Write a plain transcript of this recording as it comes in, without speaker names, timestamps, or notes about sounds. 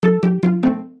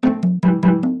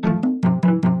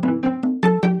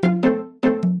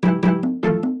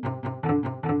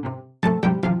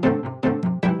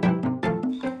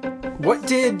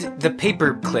did the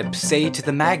paperclip say to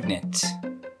the magnet?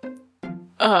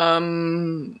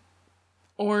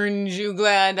 Orange, you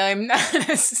glad I'm not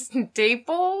a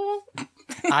staple?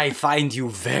 I find you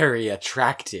very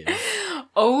attractive.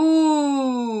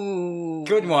 Oh.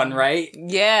 Good one, right?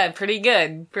 Yeah, pretty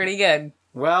good. Pretty good.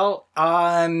 Well,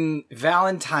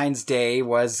 Valentine's Day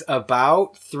was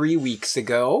about 3 weeks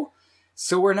ago,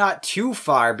 so we're not too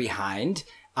far behind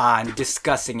on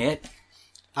discussing it.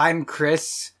 I'm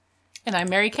Chris. And I'm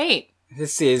Mary Kate.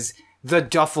 This is the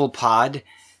Duffel Pod.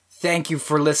 Thank you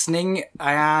for listening.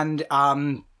 And,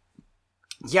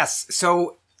 yes,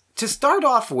 so to start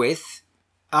off with,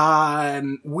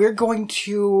 we're going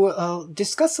to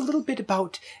discuss a little bit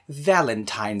about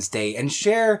Valentine's Day and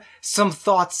share some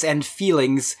thoughts and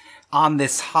feelings on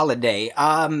this holiday.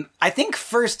 I think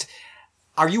first,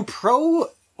 are you pro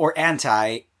or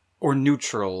anti or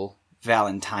neutral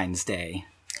Valentine's Day?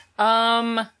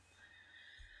 I'm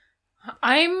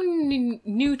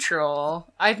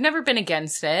neutral. I've never been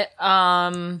against it.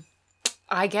 I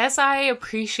guess I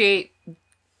appreciate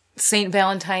Saint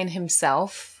Valentine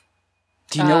himself.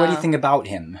 Do you know anything about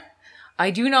him?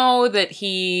 I do know that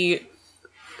he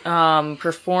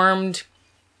performed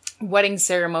wedding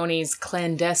ceremonies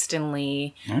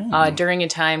clandestinely during a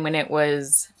time when it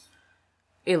was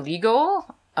illegal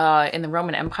in the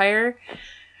Roman Empire.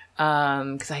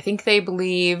 Because I think they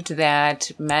believed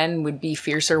that men would be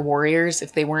fiercer warriors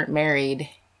if they weren't married.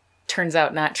 Turns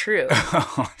out not true.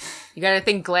 You gotta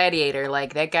think Gladiator.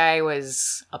 Like, that guy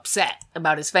was upset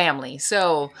about his family.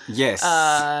 So, yes.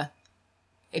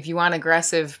 If you want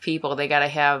aggressive people, they gotta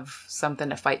have something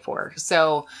to fight for.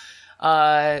 So,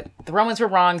 the Romans were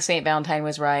wrong. St. Valentine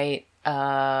was right.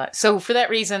 So for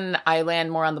that reason, I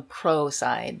land more on the pro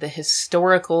side. The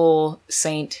historical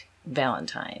Saint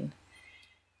Valentine.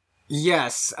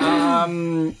 Yes,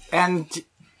 and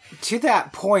to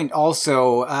that point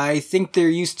also, I think there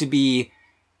used to be,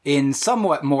 in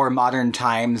somewhat more modern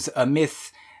times, a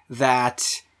myth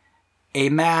that a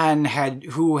man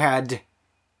who had,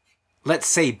 let's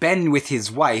say, been with his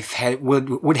wife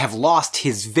would have lost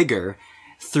his vigor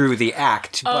through the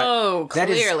act. But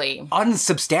clearly. That is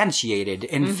unsubstantiated.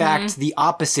 In fact, the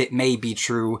opposite may be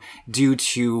true due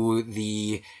to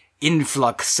the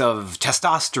influx of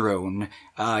testosterone.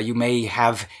 You may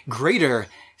have greater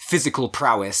physical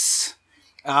prowess.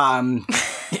 At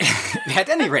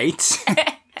any rate.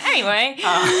 Anyway.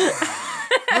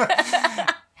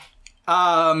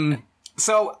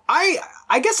 So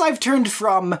I guess I've turned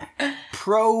from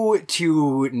pro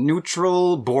to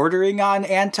neutral, bordering on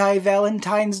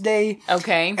anti-Valentine's Day.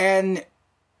 Okay. And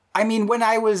I mean, when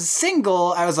I was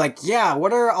single, I was like, yeah,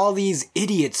 what are all these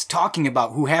idiots talking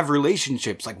about who have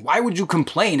relationships? Like, why would you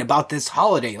complain about this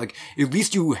holiday? Like, at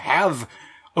least you have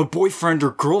a boyfriend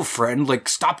or girlfriend. Like,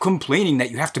 stop complaining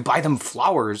that you have to buy them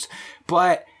flowers.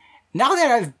 But now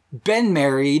that I've been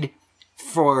married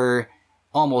for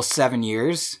almost 7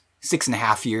 years,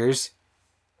 6.5 years,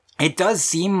 it does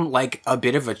seem like a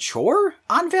bit of a chore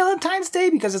on Valentine's Day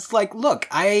because it's like, look,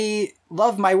 I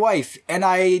love my wife and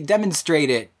I demonstrate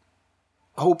it.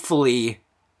 Hopefully,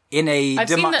 in a... I've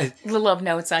seen the love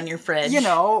notes on your fridge. You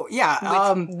know,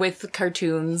 yeah. With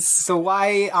cartoons. So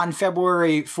why on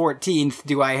February 14th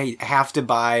do I have to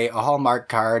buy a Hallmark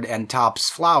card and Topps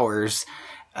flowers?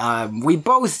 We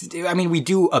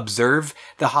do observe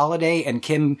the holiday, and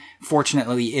Kim,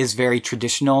 fortunately, is very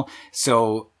traditional,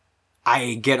 so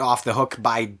I get off the hook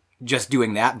by just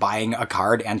doing that, buying a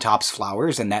card and Topps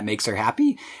flowers, and that makes her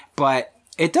happy. But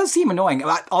it does seem annoying,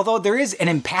 although there is an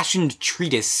impassioned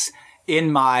treatise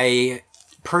in my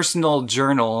personal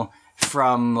journal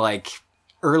from, like,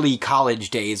 early college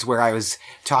days where I was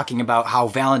talking about how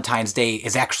Valentine's Day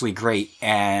is actually great,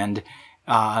 and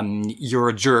you're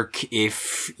a jerk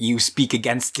if you speak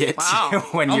against it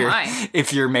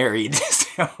if you're married.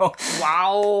 So.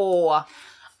 Wow.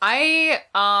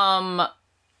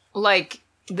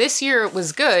 This year it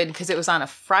was good because it was on a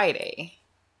Friday.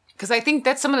 Because I think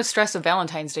that's some of the stress of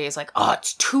Valentine's Day is like, oh,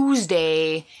 it's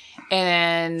Tuesday.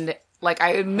 And, like,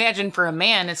 I imagine for a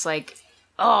man, it's like,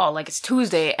 oh, like, it's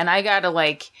Tuesday. And I gotta,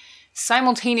 like,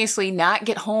 simultaneously not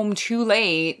get home too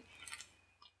late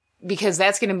because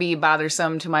that's going to be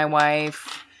bothersome to my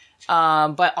wife.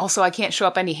 But also I can't show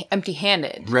up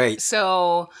empty-handed. Right.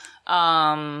 So,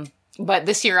 but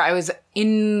this year I was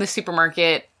in the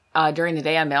supermarket during the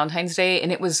day on Valentine's Day,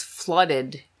 and it was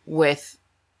flooded with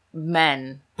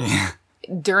men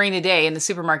during the day in the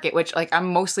supermarket, which, like,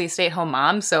 I'm mostly a stay-at-home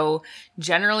mom, so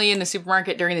generally in the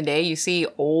supermarket during the day, you see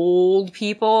old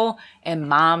people and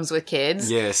moms with kids.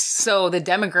 Yes. So the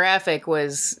demographic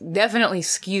was definitely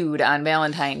skewed on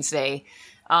Valentine's Day.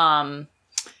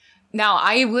 Now,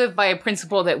 I live by a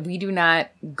principle that we do not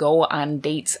go on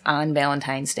dates on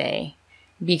Valentine's Day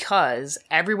because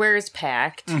everywhere is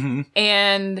packed. Mm-hmm.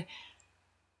 And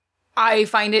I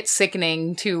find it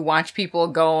sickening to watch people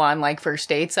go on, like, first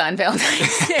dates on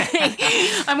Valentine's Day.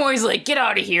 I'm always like, get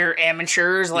out of here,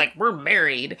 amateurs. Like, we're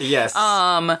married. Yes.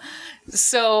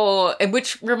 So,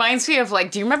 which reminds me of,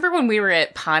 like, do you remember when we were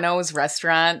at Pano's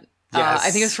restaurant? Yes. I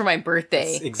think it was for my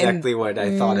birthday. That's exactly what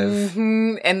I thought of.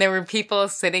 Mm-hmm, and there were people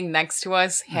sitting next to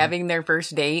us having their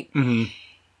first date. Mm-hmm.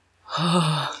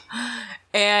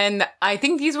 And I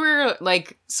think these were,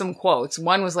 like, some quotes.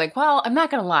 One was like, well, I'm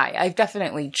not going to lie. I've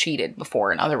definitely cheated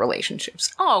before in other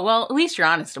relationships. Oh, well, at least you're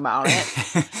honest about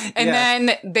it. And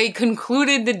then they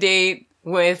concluded the date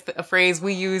with a phrase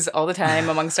we use all the time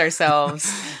amongst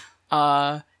ourselves.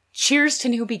 Cheers to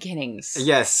new beginnings.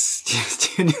 Yes, cheers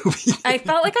to new beginnings. I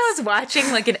felt like I was watching,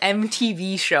 like, an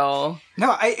MTV show.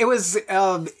 No, it was,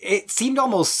 it seemed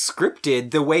almost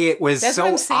scripted the way it was. That's so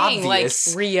what I'm saying, obvious.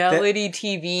 like, reality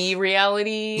TV,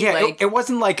 reality. Yeah, like, it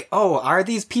wasn't like, oh, are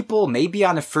these people maybe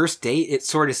on a first date? It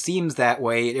sort of seems that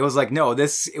way. It was like, no,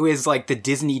 it was like the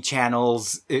Disney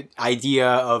Channel's idea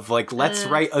of, like, let's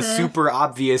write a super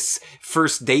obvious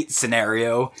first date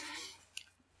scenario.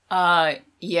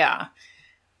 Yeah.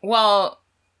 Well,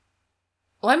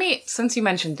 since you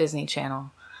mentioned Disney Channel,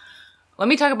 let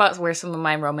me talk about where some of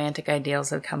my romantic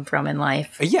ideals have come from in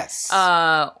life. Yes.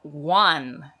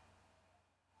 One,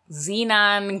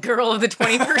 Xenon Girl of the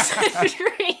 21st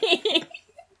Century.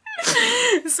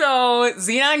 So,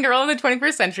 Xenon Girl of the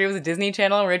 21st Century was a Disney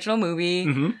Channel original movie.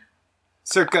 Mm-hmm.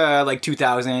 Circa, like,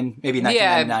 2000, maybe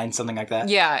 1999, something like that.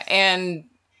 Yeah, and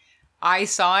I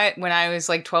saw it when I was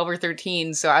like 12 or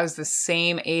 13, so I was the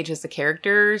same age as the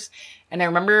characters. And I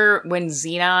remember when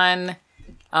Xenon,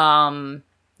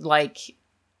 like,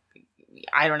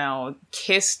 I don't know,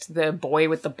 kissed the boy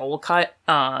with the bowl cut.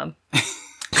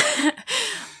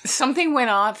 Something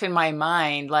went off in my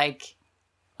mind, like,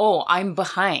 oh, I'm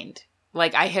behind.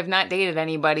 Like, I have not dated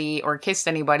anybody or kissed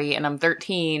anybody, and I'm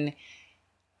 13.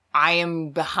 I am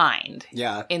behind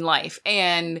in life.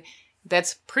 And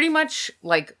that's pretty much,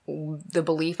 like, the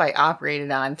belief I operated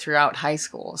on throughout high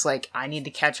school. It's like, I need to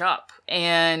catch up.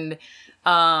 And,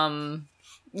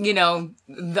 you know,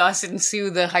 thus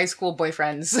ensue the high school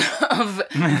boyfriends of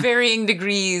varying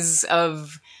degrees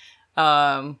of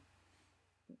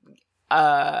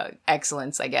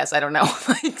excellence, I guess. I don't know.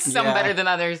 Like, some better than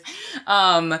others.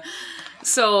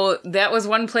 So that was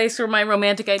one place where my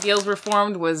romantic ideals were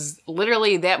formed, was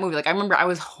literally that movie. Like, I remember I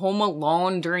was home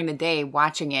alone during the day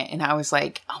watching it, and I was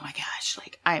like, oh my gosh,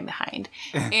 like, I am behind.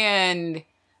 And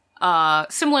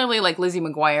similarly, like Lizzie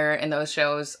McGuire and those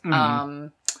shows. Mm-hmm.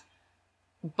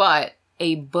 But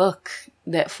a book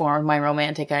that formed my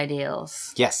romantic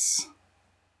ideals. Yes.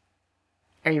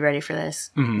 Are you ready for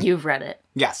this? Mm-hmm. You've read it.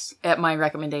 Yes. At my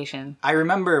recommendation. I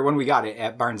remember when we got it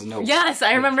at Barnes & Noble. Yes,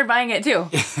 I remember buying it too.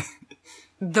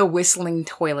 The Whistling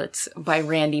Toilets by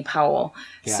Randy Powell.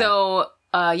 Yeah. So,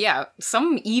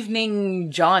 some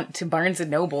evening jaunt to Barnes &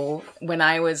 Noble when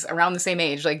I was around the same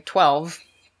age, like 12,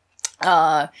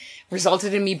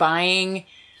 resulted in me buying,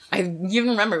 I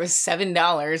even remember it was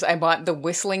 $7. I bought The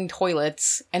Whistling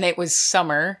Toilets, and it was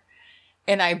summer,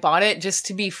 and I bought it just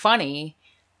to be funny,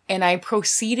 and I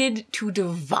proceeded to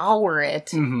devour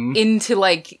it into,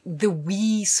 like, the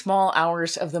wee small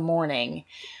hours of the morning.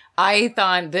 I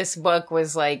thought this book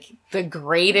was, like, the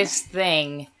greatest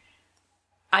thing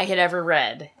I had ever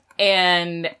read.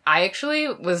 And I actually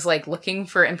was, like, looking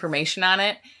for information on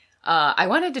it. I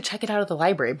wanted to check it out at the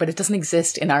library, but it doesn't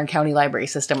exist in our county library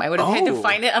system. I would have had to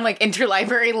find it on, like,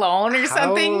 interlibrary loan or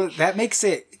something. That makes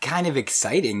it kind of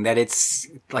exciting that it's,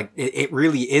 like, it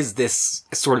really is this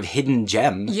sort of hidden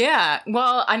gem. Yeah.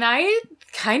 Well, and I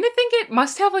kind of think it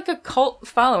must have, like, a cult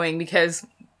following because,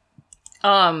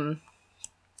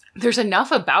 there's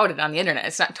enough about it on the internet.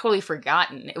 It's not totally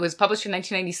forgotten. It was published in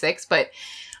 1996, but,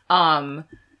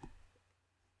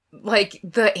 like,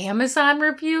 the Amazon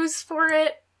reviews for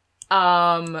it,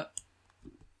 I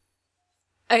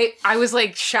was,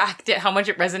 like, shocked at how much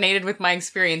it resonated with my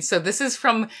experience. So this is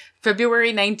from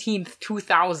February 19th,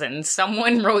 2000.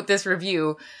 Someone wrote this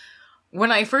review. When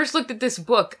I first looked at this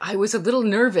book, I was a little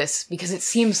nervous because it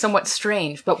seemed somewhat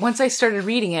strange, but once I started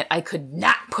reading it, I could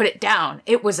not put it down.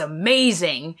 It was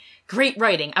amazing. Great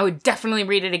writing. I would definitely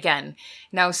read it again.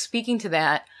 Now, speaking to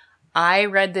that, I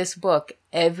read this book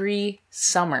every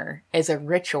summer as a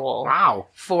ritual. Wow.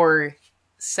 For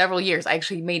several years. I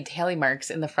actually made tally marks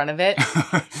in the front of it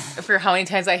for how many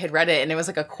times I had read it, and it was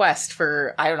like a quest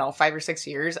for, I don't know, 5 or 6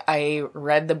 years. I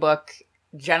read the book,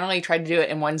 generally tried to do it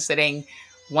in one sitting,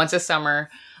 once a summer.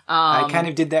 I kind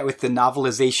of did that with the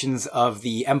novelizations of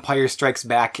The Empire Strikes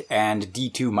Back and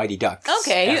D2 Mighty Ducks.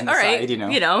 Okay, all right.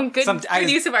 Aside, Good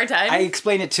use of our time. I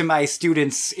explain it to my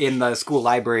students in the school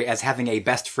library as having a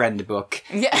best friend book.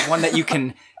 Yeah. One that you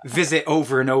can visit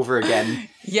over and over again.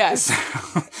 Yes.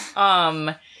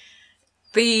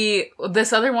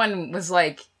 This other one was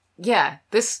like, yeah,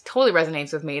 this totally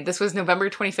resonates with me. This was November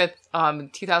 25th,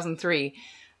 2003.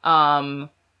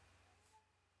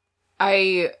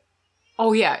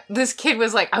 This kid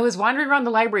was like, I was wandering around the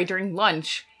library during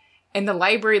lunch, and the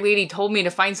library lady told me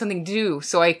to find something to do,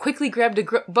 so I quickly grabbed a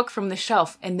book from the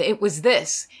shelf, and it was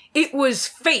this. It was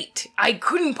Fate. I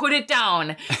couldn't put it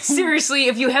down. Seriously,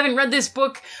 if you haven't read this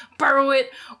book, borrow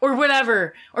it, or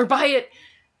whatever, or buy it.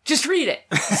 Just read it.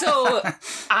 So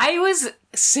I was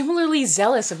similarly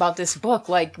zealous about this book,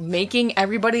 like making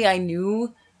everybody I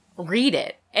knew read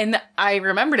it. And I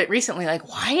remembered it recently, like,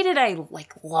 why did I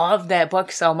love that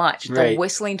book so much? Right. The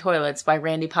Whistling Toilets by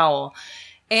Randy Powell.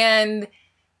 And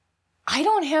I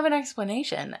don't have an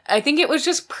explanation. I think it was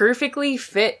just perfectly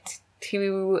fit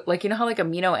to, how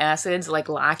amino acids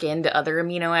lock into other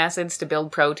amino acids to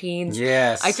build proteins.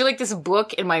 Yes. I feel like this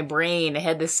book in my brain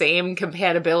had the same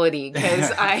compatibility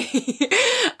because I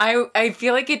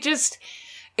feel like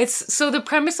so the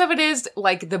premise of it is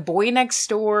the boy next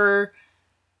door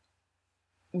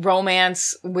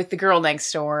romance with the girl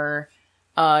next door,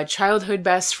 childhood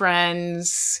best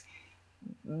friends,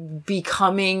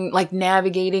 becoming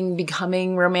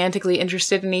romantically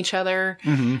interested in each other.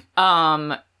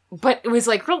 Mm-hmm. But it was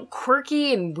real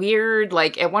quirky and weird.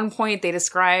 At one point they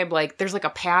describe there's a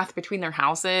path between their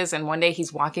houses, and one day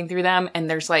he's walking through them and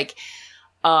there's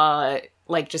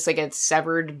just a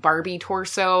severed Barbie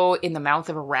torso in the mouth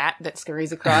of a rat that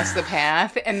scurries across the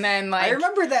path. And then I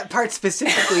remember that part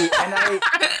specifically, and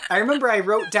I remember I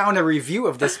wrote down a review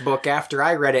of this book after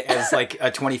I read it as a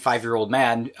 25-year-old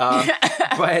man.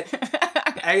 But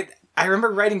I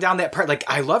remember writing down that part,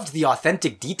 I loved the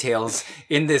authentic details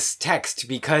in this text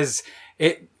because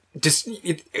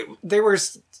there were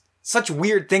such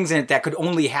weird things in it that could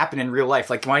only happen in real life.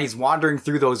 When he's wandering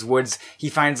through those woods, he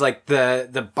finds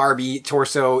the Barbie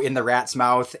torso in the rat's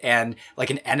mouth and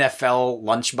an NFL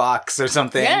lunchbox or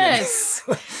something. Yes.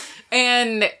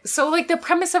 And so the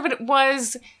premise of it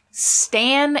was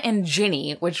Stan and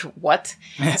Ginny,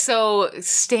 so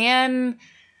Stan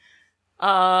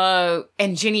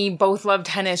and Ginny both love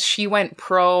tennis. She went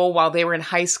pro while they were in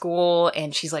high school,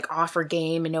 and she's off her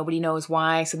game and nobody knows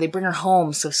why. So they bring her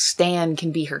home so Stan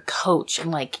can be her coach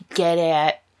and get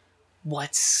at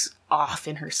what's off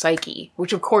in her psyche,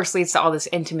 which of course leads to all this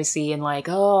intimacy and I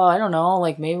don't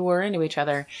know, maybe we're into each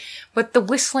other. But the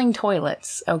Whistling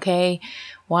Toilets, okay?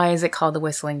 Why is it called the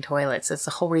Whistling Toilets? That's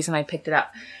the whole reason I picked it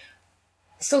up.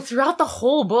 So throughout the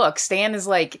whole book, Stan is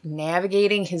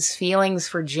navigating his feelings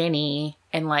for Ginny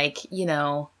and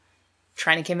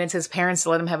trying to convince his parents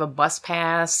to let him have a bus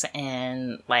pass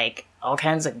and all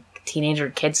kinds of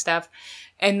teenager kid stuff.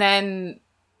 And then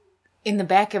in the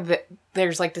back of it,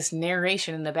 there's this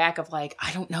narration in the back of I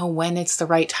don't know when it's the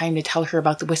right time to tell her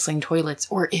about the Whistling Toilets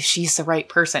or if she's the right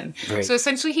person. Right. So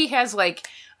essentially he has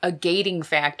a gating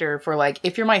factor for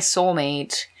if you're my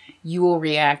soulmate, you will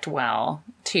react well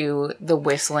to the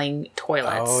Whistling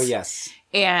Toilets. Oh, yes.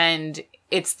 And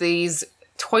it's these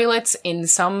toilets in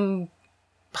some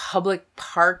public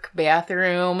park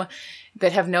bathroom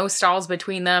that have no stalls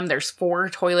between them. There's 4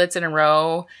 toilets in a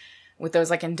row with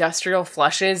those industrial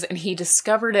flushes. And he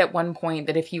discovered at one point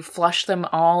that if you flush them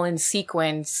all in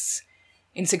succession,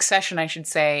 I should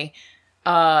say,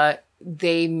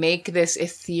 they make this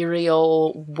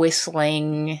ethereal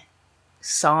whistling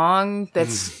song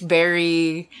that's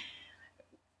very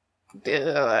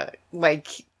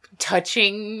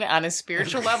touching on a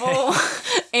spiritual level.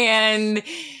 And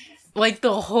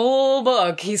the whole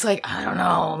book he's I don't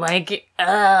know,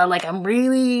 I'm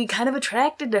really kind of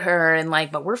attracted to her and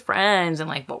but we're friends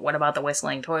and but what about the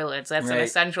Whistling Toilets? That's right. An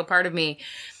essential part of me.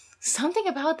 Something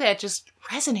about that just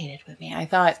resonated with me. I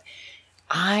thought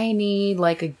I need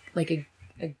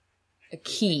a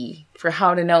key for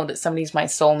how to know that somebody's my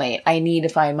soulmate. I need to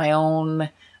find my own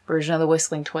version of the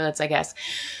Whistling Toilets, I guess.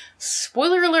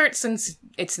 Spoiler alert, since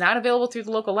it's not available through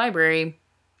the local library,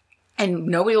 and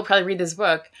nobody will probably read this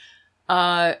book,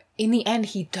 in the end,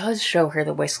 he does show her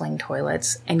the Whistling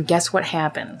Toilets, and guess what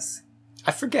happens?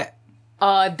 I forget.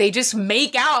 They just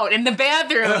make out in the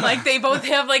bathroom. They both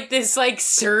have this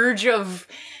surge of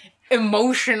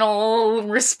emotional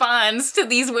response to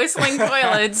these whistling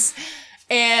toilets.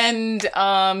 And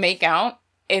make out,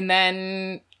 and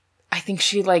then I think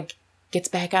she gets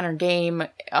back on her game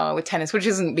with tennis, which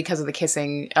isn't because of the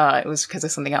kissing. It was because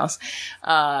of something else.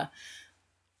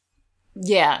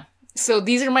 Yeah. So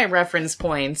these are my reference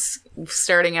points.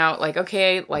 Starting out like,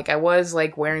 okay, like I was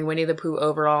like wearing Winnie the Pooh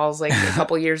overalls like a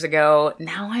couple years ago.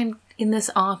 Now I'm in this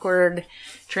awkward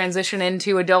transition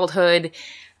into adulthood.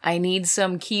 I need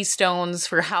some keystones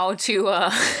for how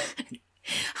to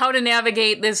how to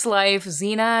navigate this life.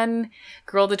 Xenon,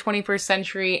 Girl of the 21st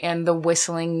Century, and the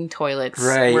Whistling Toilets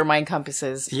were my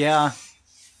compasses. Yeah.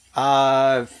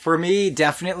 For me,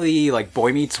 definitely like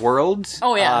Boy Meets World.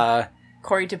 Oh yeah.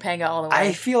 Corey Topanga all the way.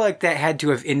 I feel like that had to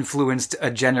have influenced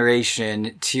a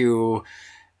generation to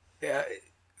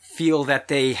feel that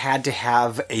they had to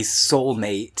have a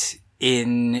soulmate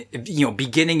in,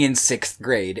 beginning in 6th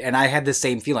grade. And I had the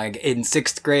same feeling in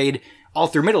 6th grade, all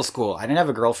through middle school. I didn't have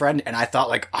a girlfriend, and I thought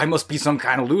like, I must be some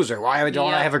kind of loser. Why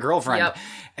don't I have a girlfriend? Yep.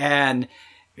 And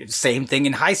same thing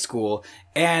in high school.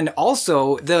 And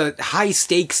also, the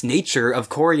high-stakes nature of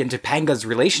Corey and Topanga's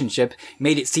relationship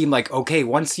made it seem like, okay,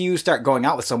 once you start going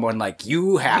out with someone, like,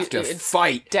 you have to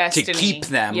fight destiny. to keep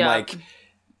them. Yep. Like,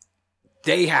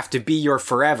 they have to be your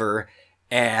forever,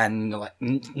 and like,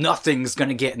 nothing's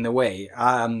gonna get in the way.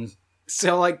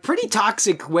 So, like, pretty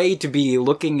toxic way to be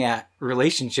looking at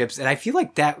relationships. And I feel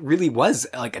like that really was,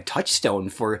 like, a touchstone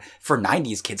for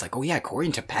 90s kids. Like, oh, yeah, Corey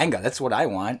and Topanga, that's what I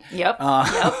want. Yep.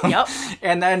 Yep.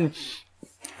 And then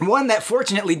one that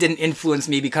fortunately didn't influence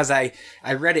me because I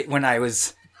read it when I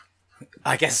was,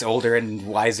 I guess, older and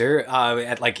wiser,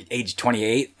 at, like, age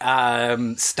 28.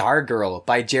 Stargirl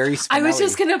by Jerry Spinelli. I was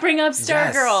just going to bring up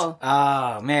Stargirl. Yes.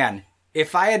 Oh, man.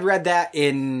 If I had read that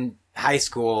in high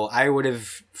school, I would have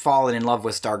fallen in love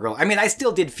with Stargirl. I mean, I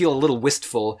still did feel a little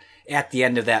wistful at the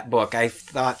end of that book. I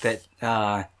thought that,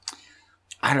 I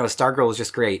don't know, Stargirl was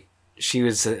just great. She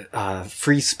was a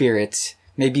free spirit.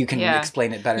 Maybe you can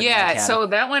explain it better than I can. So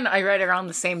that one I read around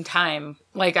the same time,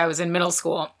 like I was in middle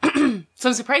school. So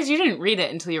I'm surprised you didn't read it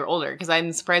until you were older, because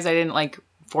I'm surprised I didn't, like,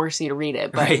 force you to read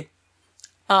it. But,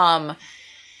 right.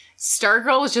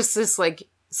 Stargirl was just this, like,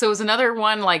 so it was another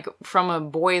one, like, from a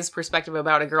boy's perspective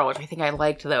about a girl, which I think I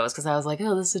liked those, because I was like,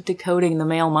 oh, this is decoding the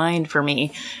male mind for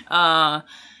me.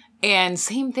 And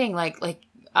same thing, like,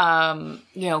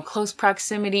 close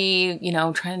proximity,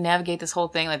 trying to navigate this whole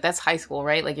thing. Like, that's high school,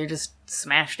 right? Like, you're just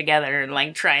smashed together and,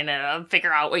 like, trying to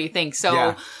figure out what you think.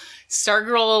 So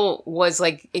Stargirl was,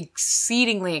 like,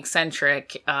 exceedingly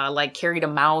eccentric, like, carried a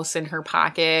mouse in her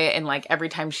pocket, and, like, every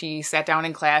time she sat down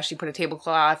in class, she put a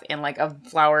tablecloth and, like, a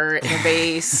flower in a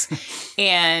vase,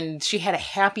 and she had a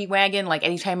happy wagon. Like,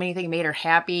 anytime anything made her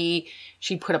happy,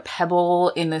 she put a pebble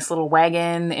in this little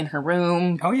wagon in her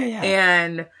room. Oh, yeah.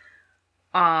 And,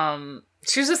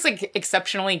 she was just, like,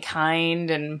 exceptionally kind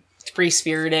and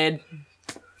free-spirited.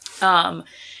 And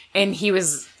he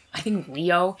was, I think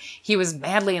Leo, he was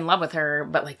madly in love with her,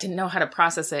 but, like, didn't know how to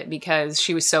process it because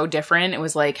she was so different. It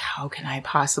was like, how can I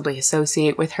possibly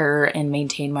associate with her and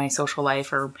maintain my social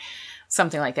life or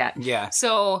something like that? Yeah.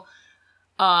 So,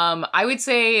 I would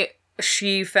say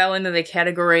she fell into the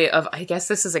category of, I guess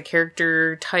this is a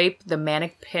character type, the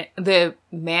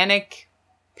manic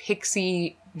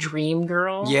pixie dream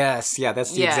girl. Yes, yeah,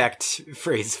 that's the exact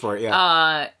phrase for it,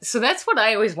 yeah. So that's what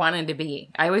I always wanted to be.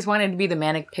 I always wanted to be the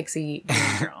manic pixie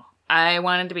dream girl. I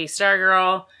wanted to be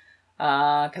Stargirl,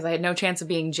 because I had no chance of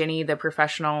being Ginny, the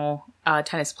professional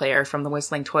tennis player from the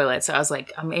Whistling Toilet. So I was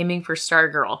like, I'm aiming for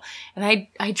Stargirl. And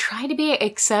I tried to be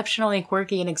exceptionally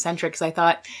quirky and eccentric, because I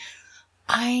thought,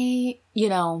 I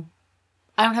don't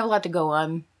have a lot to go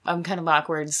on. I'm kind of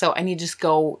awkward, so I need to just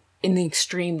go in the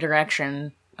extreme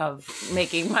direction of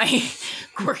making my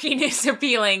quirkiness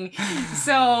appealing.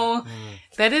 So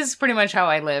that is pretty much how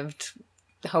I lived,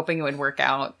 hoping it would work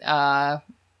out.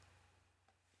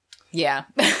 Yeah.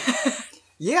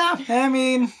 Yeah, I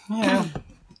mean,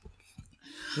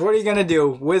 what are you gonna do?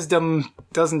 Wisdom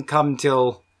doesn't come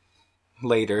till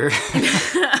later.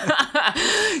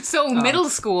 So middle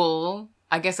school,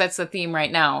 I guess that's the theme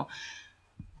right now.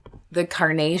 The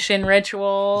carnation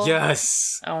ritual.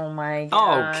 Yes. Oh my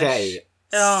gosh. Okay.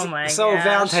 Oh my gosh. So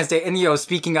Valentine's Day, and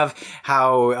speaking of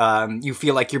how you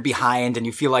feel like you're behind and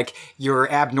you feel like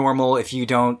you're abnormal if you're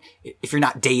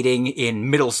not dating in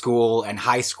middle school and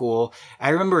high school.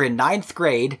 I remember in 9th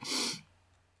grade,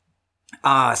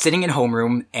 sitting in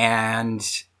homeroom, and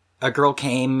a girl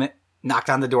knocked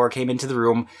on the door, came into the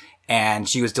room, and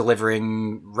she was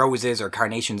delivering roses or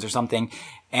carnations or something,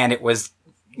 and it was,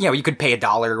 you could pay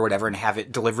 $1 or whatever and have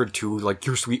it delivered to, like,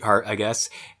 your sweetheart, I guess.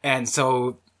 And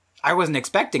so I wasn't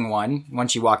expecting one when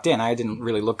she walked in. I didn't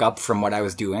really look up from what I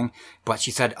was doing. But she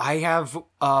said, I have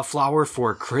a flower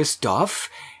for Chris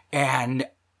Duff. And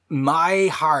my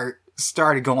heart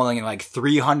started going like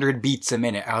 300 beats a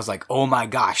minute. I was like, oh my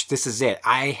gosh, this is it.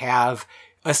 I have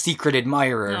a secret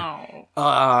admirer. No.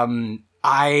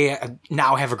 I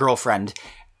now have a girlfriend.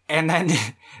 And then,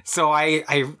 so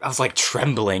I was like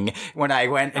trembling when I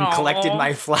went and collected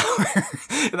my flower.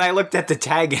 And I looked at the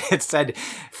tag and it said,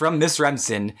 from Miss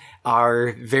Remsen,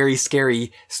 our very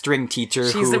scary string teacher.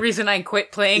 She's the reason I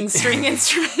quit playing string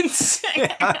instruments.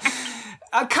 Yeah.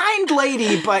 A kind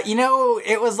lady, but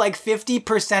it was like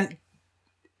 50%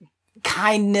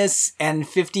 kindness and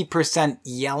 50%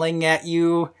 yelling at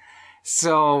you.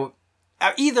 So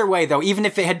either way, though, even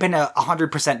if it had been a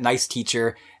 100% nice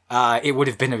teacher, it would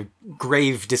have been a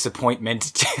grave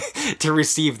disappointment to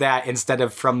receive that instead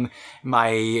of from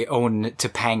my own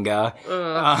Topanga.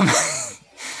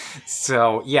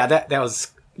 So yeah, that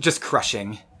was just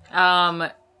crushing.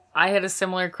 I had a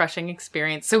similar crushing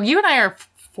experience. So you and I are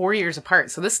 4 years apart.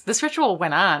 So this ritual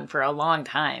went on for a long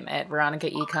time at Veronica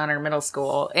E. Connor Middle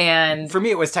School. And for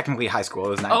me, it was technically high school. It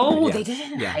was 9th grade, they did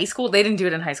it in high school? They didn't do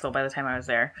it in high school by the time I was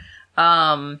there.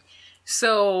 I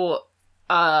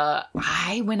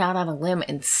went out on a limb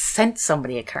and sent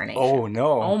somebody a carnation. Oh,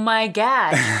 no. Oh, my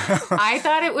God. I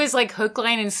thought it was like hook,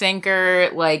 line, and sinker.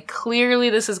 Like, clearly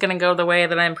this is going to go the way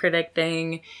that I'm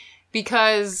predicting.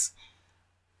 Because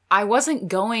I wasn't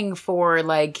going for,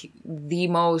 like, the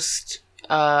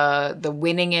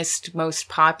winningest, most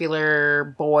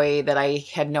popular boy that I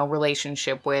had no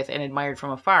relationship with and admired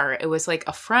from afar. It was, like,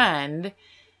 a friend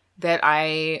that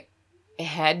I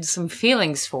had some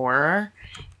feelings for.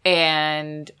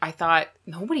 And I thought,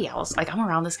 nobody else, like, I'm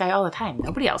around this guy all the time.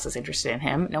 Nobody else is interested in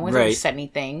him. No one's ever said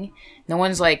anything. No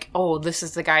one's like, oh, this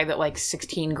is the guy that, like,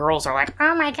 16 girls are like,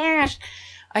 oh my gosh.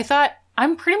 I thought,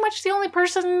 I'm pretty much the only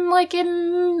person, like,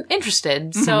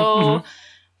 interested. So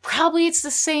probably it's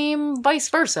the same vice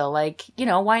versa. Like,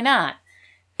 why not?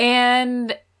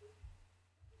 And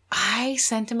I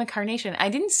sent him a carnation. I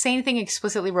didn't say anything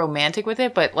explicitly romantic with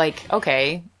it, but, like,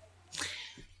 okay,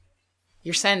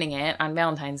 you're sending it on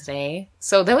Valentine's Day.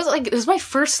 So that was it was my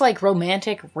first like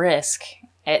romantic risk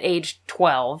at age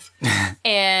 12.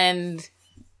 And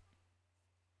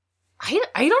I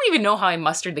don't even know how I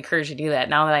mustered the courage to do that.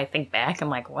 Now that I think back, I'm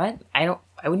like, what? I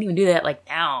wouldn't even do that like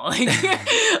now. Like,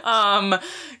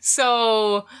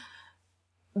 so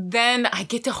then I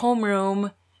get to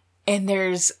homeroom and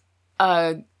there's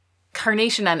a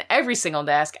carnation on every single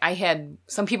desk.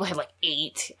 Some people had like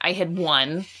 8. I had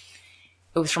 1.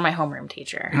 It was from my homeroom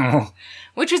teacher,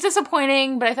 which was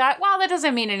disappointing, but I thought, well, that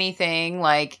doesn't mean anything.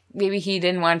 Like, maybe he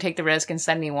didn't want to take the risk and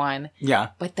send me one. Yeah.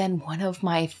 But then one of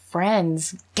my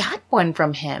friends got one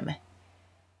from him.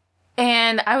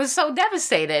 And I was so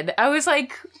devastated. I was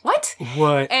like, what?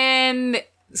 What? And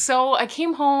so I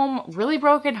came home really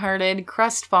brokenhearted,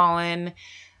 crestfallen.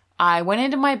 I went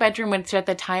into my bedroom, which at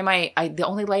the time, the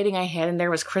only lighting I had in there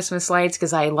was Christmas lights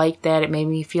because I liked that. It made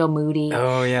me feel moody.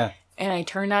 Oh, yeah. And I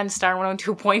turned on Star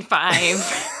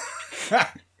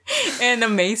 102.5 and the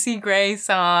Macy Gray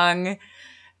song,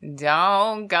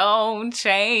 don't go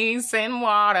chasing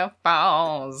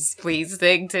waterfalls. Please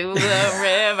stick to the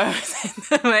rivers and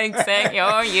the lakes that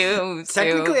you're used to.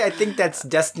 Technically, I think that's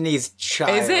Destiny's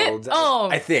Child. Is it? Oh.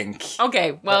 I think.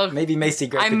 Okay, well. But maybe Macy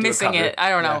Gray I'm missing it. I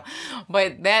don't know.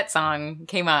 But that song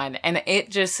came on and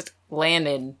it just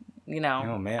landed.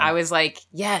 Oh, man. I was like,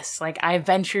 yes, like I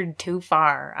ventured too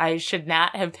far. I should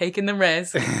not have taken the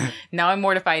risk. Now I'm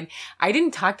mortified. I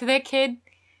didn't talk to that kid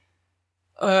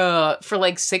for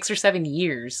like 6 or 7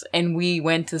 years, and we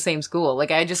went to the same school.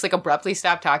 Like I just like abruptly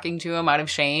stopped talking to him out of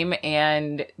shame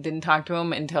and didn't talk to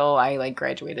him until I like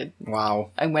graduated.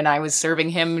 Wow. And when I was serving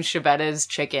him Chevetta's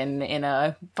chicken in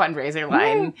a fundraiser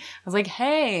line, I was like,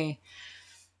 hey,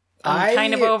 I'm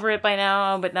kind of over it by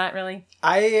now, but not really.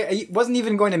 I wasn't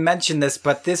even going to mention this,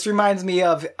 but this reminds me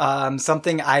of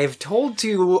something I've told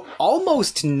to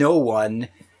almost no one.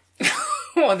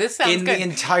 Well, this sounds in the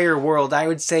entire world. I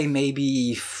would say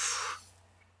maybe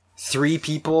 3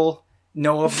 people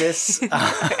know of this.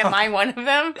 Am I one of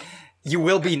them? You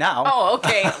will be now. Oh,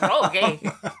 okay. Okay.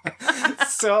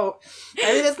 So,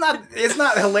 I mean, it's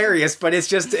not hilarious, but it's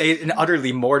just an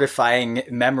utterly mortifying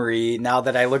memory now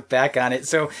that I look back on it.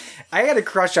 So, I had a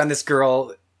crush on this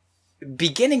girl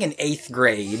beginning in 8th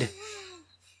grade,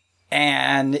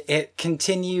 and it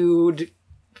continued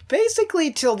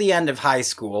basically till the end of high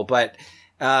school, but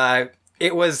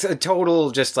it was a total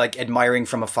just like admiring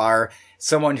from afar.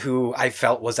 Someone who I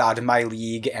felt was out of my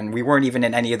league, and we weren't even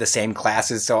in any of the same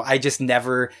classes, so I just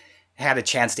never had a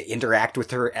chance to interact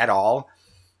with her at all.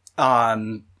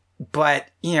 But,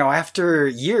 after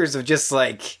years of just,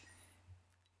 like,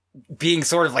 being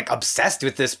sort of, like, obsessed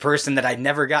with this person that I'd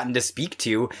never gotten to speak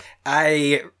to,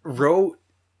 I wrote,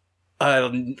 a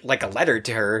letter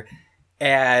to her,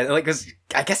 And like, it was,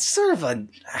 I guess sort of I don't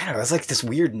know, it was like this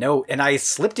weird note, and I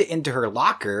slipped it into her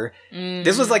locker.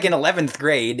 This was like in 11th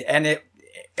grade, and it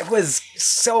was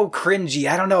so cringy.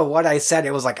 I don't know what I said.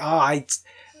 It was like, I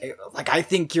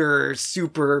think you're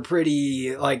super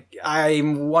pretty. Like,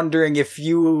 I'm wondering if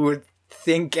you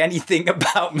think anything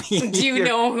about me. Do you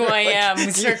know who I am?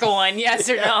 Circle one, yes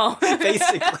or no.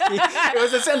 Basically, it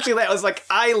was essentially that. I was like,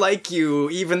 I like you,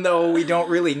 even though we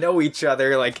don't really know each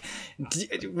other. Like,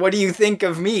 what do you think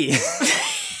of me?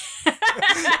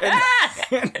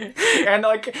 and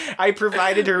like, I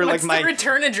provided her What's my the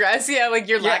return address. Yeah, like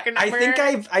your locker number. I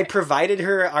think I provided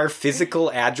her our physical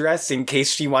address in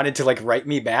case she wanted to like write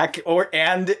me back,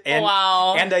 and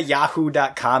a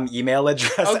yahoo.com email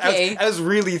address. Okay. I was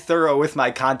really thorough with my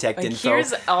contact info.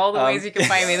 Here's all the ways you can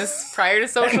find me. This is prior to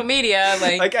social media.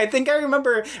 Like I think I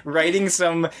remember writing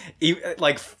some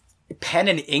like pen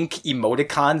and ink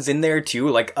emoticons in there too,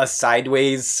 like a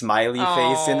sideways smiley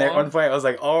face in there. At one point I was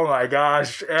like, oh my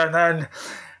gosh. And then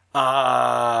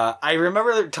I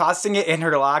remember tossing it in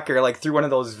her locker, like through one of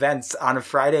those vents on a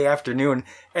Friday afternoon,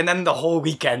 and then the whole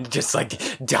weekend just like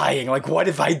dying. Like, what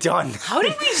have I done? How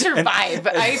did we survive?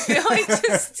 I feel like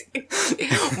just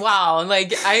wow.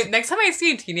 Like, next time I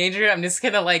see a teenager, I'm just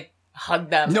gonna like hug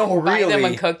them. No, really. Buy them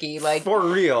a cookie. Like, for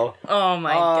real. Oh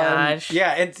my gosh.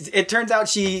 Yeah, it turns out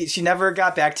she never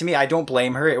got back to me. I don't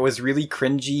blame her. It was really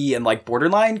cringy and like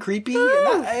borderline creepy.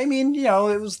 And I mean, you know,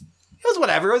 it was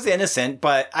whatever. It was innocent,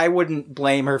 but I wouldn't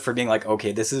blame her for being like,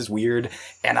 okay, this is weird,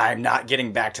 and I'm not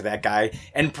getting back to that guy.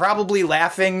 And probably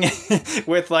laughing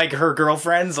with like her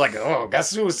girlfriends, like, oh,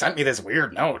 guess who sent me this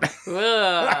weird note?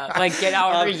 Like, get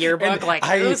out her yearbook, like,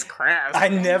 who's crap?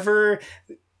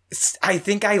 I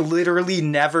think I literally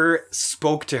never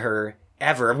spoke to her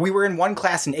ever. We were in one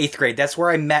class in 8th grade. That's where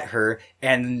I met her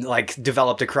and like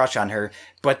developed a crush on her.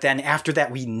 But then after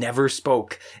that, we never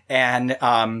spoke. And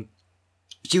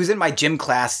she was in my gym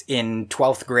class in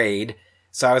 12th grade.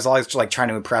 So I was always like trying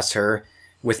to impress her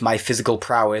with my physical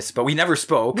prowess, but we never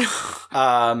spoke.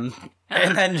 And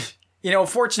then, you know,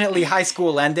 fortunately high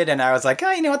school ended and I was like,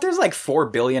 oh, you know what? There's like 4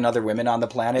 billion other women on the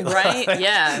planet. Right?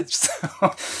 Yeah.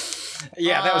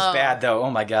 Yeah, that was bad though. Oh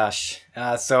my gosh.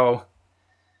 Well,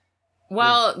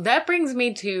 that brings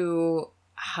me to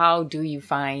how do you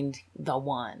find the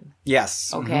one?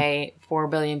 Yes. Okay. 4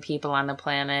 billion people on the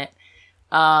planet.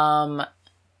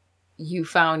 You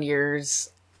found yours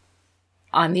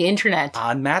on the internet.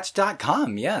 On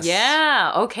Match.com, yes.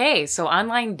 Yeah. Okay. So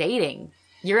online dating.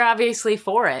 You're obviously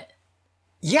for it.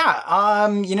 Yeah,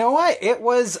 you know what? It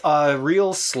was a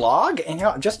real slog, and you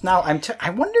know, just now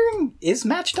I'm wondering, is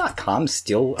Match.com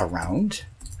still around?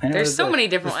 There's so many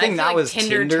different ones. I feel like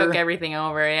Tinder took everything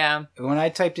over, yeah. When I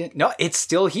typed in, no, it's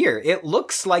still here. It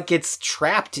looks like it's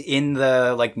trapped in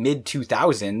the like mid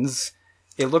 2000s.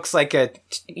 It looks like a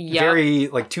very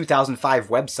like 2005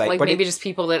 website, like but maybe just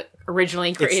people that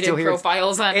originally created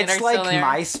profiles on it are still there. It's like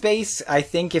MySpace. I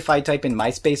think if I type in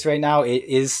MySpace right now, it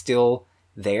is still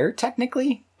there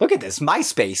technically. Look at this,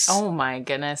 MySpace. Oh my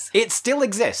goodness. It still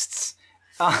exists.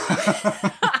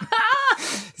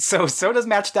 So does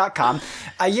Match.com.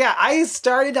 Yeah, I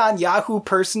started on Yahoo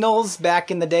Personals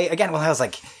back in the day. Again, when I was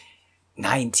like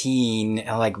 19.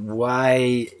 And like,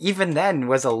 why? Even then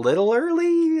was a little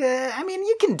early. I mean,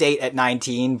 you can date at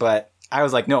 19, but I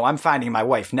was like, no, I'm finding my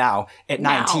wife now at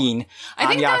 19. I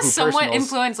think Yahoo that's somewhat Personals.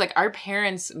 influenced. Like, our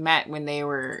parents met when they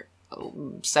were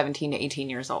 17 to 18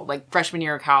 years old, like freshman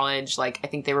year of college. Like, I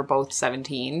think they were both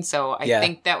 17. So I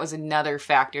think that was another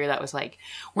factor that was like,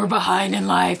 we're behind in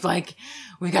life. Like,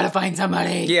 we got to find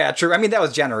somebody. Yeah, true. I mean, that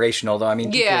was generational though. I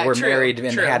mean, people were married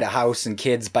and had a house and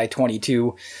kids by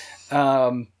 22.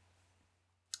 But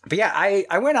yeah,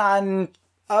 I went on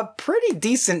a pretty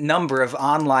decent number of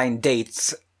online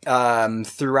dates,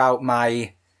 throughout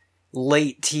my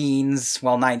late teens,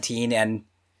 19 and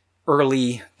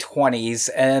early 20s,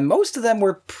 and most of them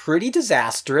were pretty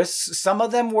disastrous. Some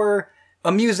of them were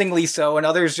amusingly so, and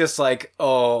others just like,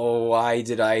 oh, why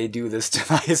did I do this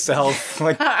to myself?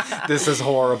 Like, this is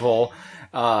horrible.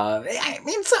 I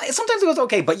mean, sometimes it was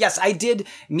okay, but yes, I did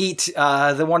meet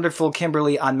the wonderful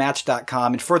Kimberly on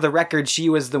Match.com, and for the record, she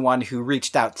was the one who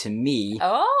reached out to me.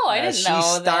 Oh, I didn't know that.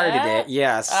 She started it,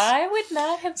 yes. I would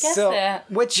not have guessed that.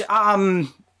 Which,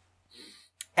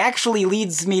 actually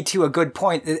leads me to a good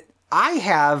point. I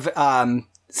have,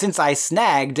 since I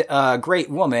snagged a great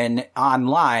woman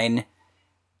online,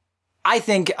 I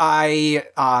think I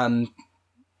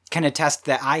can attest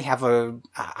that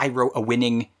I wrote a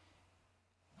winning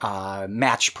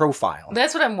Match profile.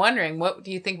 That's what I'm wondering. What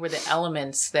do you think were the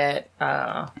elements that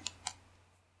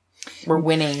we're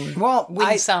winning. Well,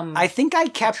 some I think I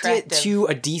kept it to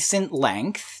a decent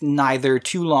length, neither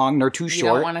too long nor too short.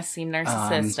 You don't want to seem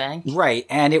narcissistic. Right,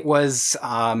 and it was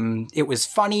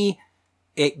funny.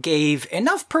 It gave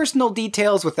enough personal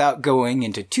details without going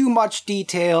into too much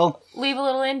detail. Leave a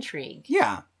little intrigue.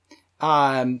 Yeah.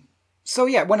 So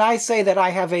yeah, when I say that I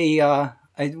have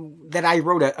that I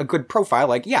wrote a good profile,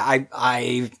 like, yeah,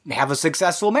 I have a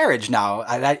successful marriage now.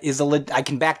 I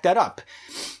can back that up.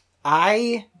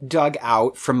 I dug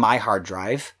out from my hard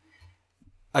drive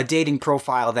a dating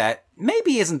profile that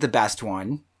maybe isn't the best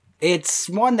one. It's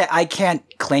one that I can't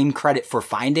claim credit for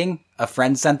finding. A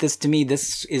friend sent this to me.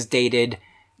 This is dated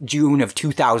June of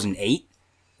 2008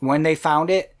 when they found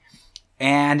it.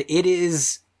 And it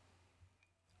is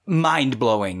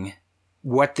mind-blowing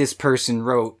what this person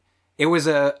wrote. It was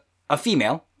a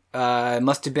female.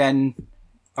 Must have been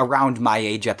around my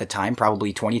age at the time,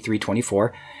 probably 23,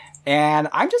 24. And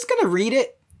I'm just going to read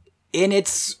it in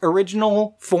its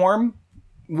original form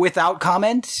without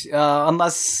comment,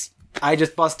 unless I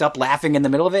just bust up laughing in the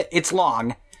middle of it. It's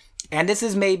long. And this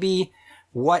is maybe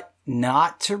what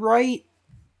not to write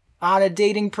on a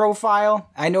dating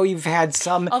profile. I know you've had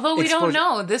some... Although we don't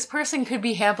know. This person could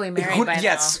be happily married by now.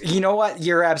 Yes, you know what?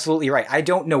 You're absolutely right. I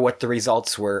don't know what the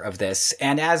results were of this.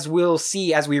 And as we'll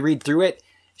see as we read through it,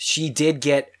 she did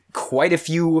get quite a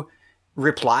few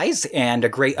replies and a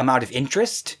great amount of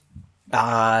interest. So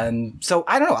I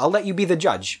don't know. I'll let you be the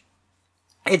judge.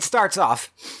 It starts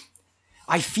off,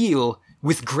 I feel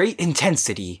with great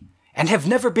intensity and have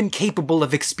never been capable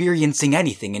of experiencing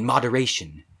anything in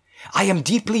moderation. I am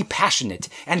deeply passionate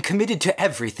and committed to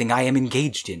everything I am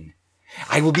engaged in.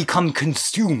 I will become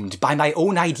consumed by my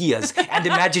own ideas and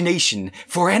imagination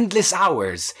for endless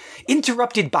hours,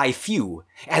 interrupted by few,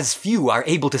 as few are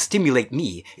able to stimulate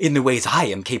me in the ways I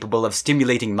am capable of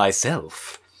stimulating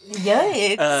myself.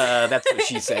 Yikes. That's what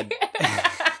she said.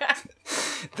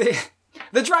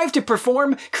 The drive to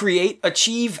perform, create,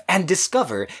 achieve, and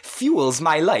discover fuels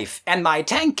my life, and my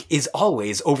tank is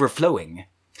always overflowing.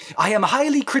 I am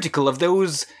highly critical of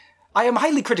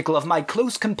my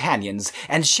close companions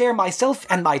and share myself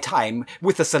and my time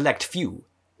with a select few.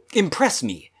 Impress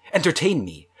me, entertain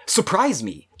me, surprise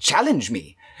me, challenge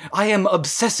me. I am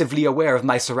obsessively aware of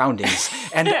my surroundings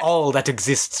and all that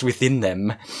exists within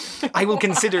them. I will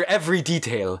consider every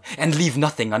detail and leave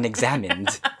nothing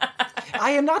unexamined.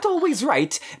 I am not always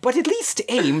right, but at least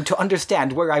aim to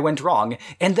understand where I went wrong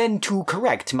and then to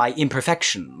correct my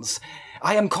imperfections.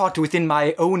 I am caught within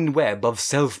my own web of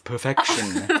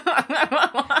self-perfection.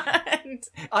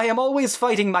 I am always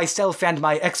fighting myself and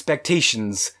my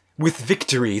expectations, with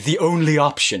victory the only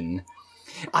option.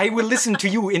 I will listen to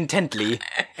you intently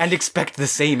and expect the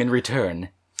same in return.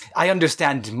 I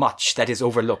understand much that is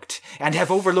overlooked, and have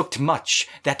overlooked much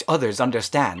that others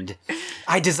understand.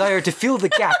 I desire to fill the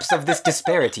gaps of this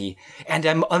disparity, and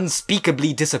am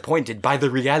unspeakably disappointed by the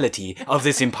reality of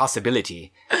this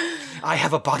impossibility. I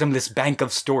have a bottomless bank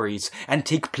of stories, and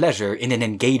take pleasure in an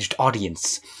engaged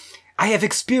audience. I have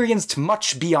experienced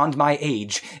much beyond my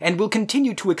age, and will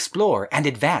continue to explore and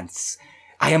advance.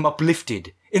 I am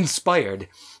uplifted, inspired,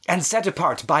 and set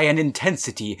apart by an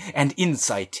intensity and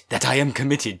insight that I am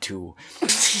committed to.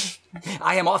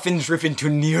 I am often driven to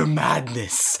near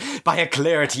madness by a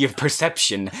clarity of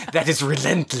perception that is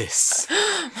relentless.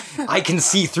 I can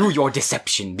see through your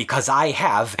deception because I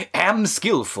am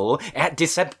skillful at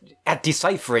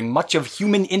deciphering much of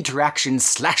human interaction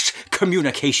 /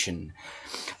 communication.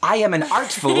 I am an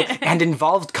artful and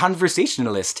involved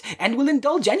conversationalist and will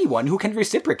indulge anyone who can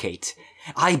reciprocate.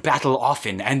 I battle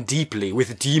often and deeply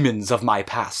with demons of my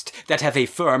past that have a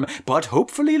firm but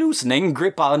hopefully loosening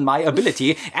grip on my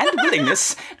ability and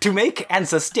willingness to make and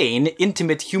sustain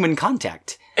intimate human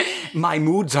contact. My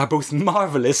moods are both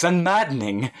marvelous and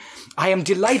maddening. I am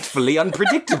delightfully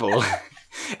unpredictable.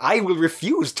 I will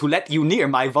refuse to let you near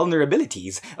my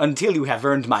vulnerabilities until you have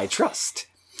earned my trust.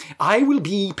 I will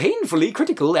be painfully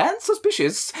critical and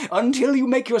suspicious until you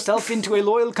make yourself into a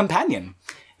loyal companion.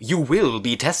 You will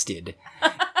be tested.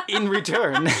 In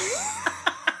return...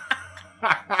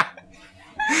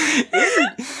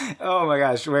 Oh my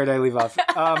gosh, where did I leave off?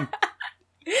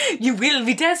 You will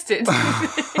be tested.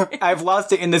 I've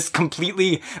lost it in this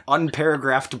completely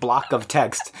unparagraphed block of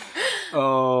text.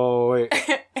 Oh, wait.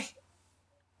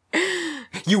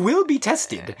 You will be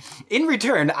tested. In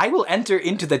return, I will enter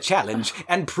into the challenge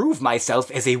and prove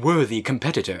myself as a worthy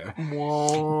competitor.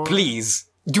 Whoa. Please,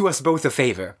 do us both a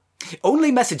favor.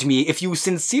 Only message me if you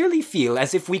sincerely feel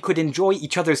as if we could enjoy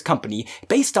each other's company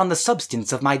based on the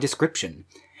substance of my description.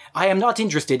 I am not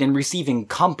interested in receiving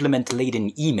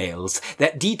compliment-laden emails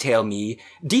that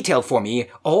detail for me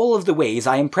all of the ways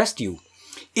I impressed you.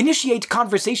 Initiate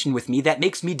conversation with me that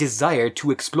makes me desire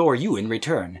to explore you in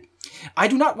return. I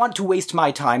do not want to waste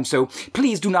my time, so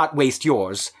please do not waste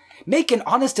yours. Make an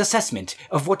honest assessment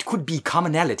of what could be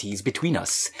commonalities between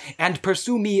us, and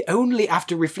pursue me only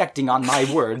after reflecting on my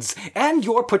words and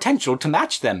your potential to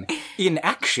match them in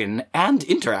action and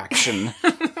interaction.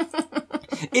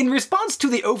 In response to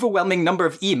the overwhelming number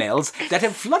of emails that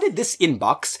have flooded this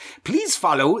inbox, please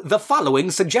follow the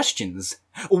following suggestions.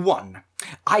 1.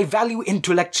 I value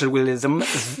intellectualism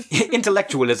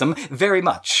very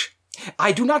much.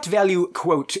 I do not value,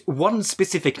 quote, one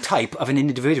specific type of an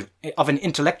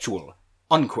intellectual,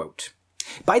 unquote.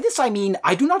 By this I mean,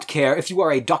 I do not care if you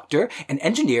are a doctor, an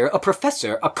engineer, a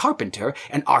professor, a carpenter,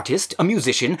 an artist, a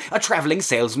musician, a traveling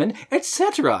salesman,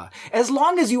 etc., as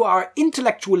long as you are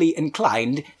intellectually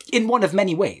inclined in one of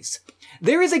many ways.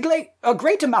 There is a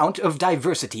great amount of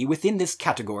diversity within this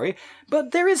category,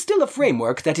 but there is still a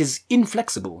framework that is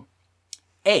inflexible.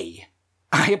 A.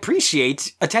 I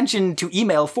appreciate attention to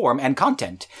email form and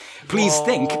content. Please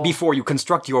think before you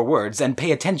construct your words and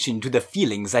pay attention to the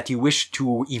feelings that you wish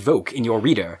to evoke in your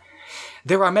reader.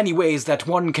 There are many ways that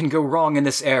one can go wrong in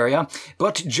this area,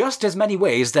 but just as many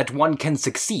ways that one can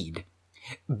succeed.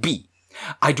 B.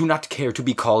 I do not care to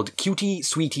be called cutie,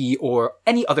 sweetie, or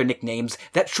any other nicknames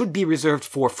that should be reserved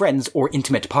for friends or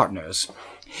intimate partners.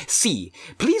 C.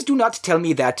 Please do not tell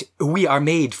me that we are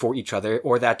made for each other,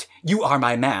 or that you are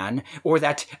my man, or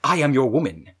that I am your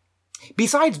woman.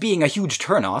 Besides being a huge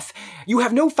turnoff, you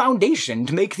have no foundation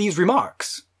to make these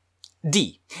remarks.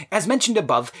 D. As mentioned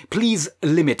above, please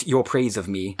limit your praise of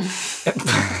me.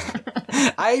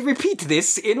 I repeat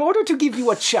this in order to give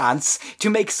you a chance to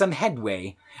make some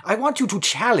headway. I want you to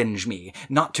challenge me,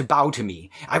 not to bow to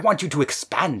me. I want you to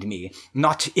expand me,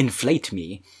 not inflate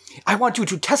me. I want you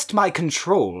to test my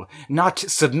control, not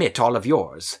submit all of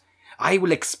yours. I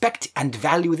will expect and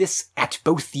value this at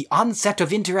both the onset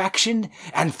of interaction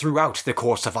and throughout the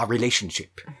course of our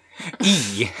relationship.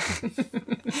 E.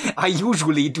 I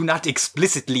usually do not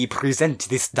explicitly present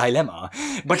this dilemma,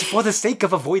 but for the sake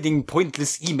of avoiding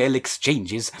pointless email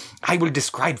exchanges, I will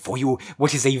describe for you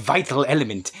what is a vital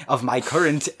element of my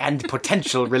current and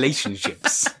potential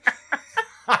relationships.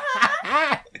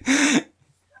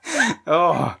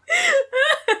 Oh.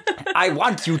 I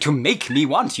want you to make me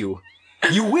want you.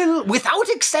 You will, without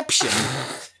exception,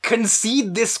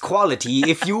 concede this quality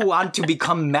if you want to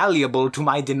become malleable to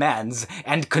my demands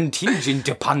and contingent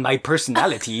upon my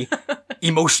personality,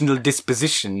 emotional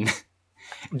disposition.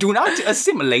 Do not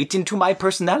assimilate into my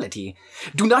personality.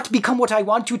 Do not become what I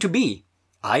want you to be.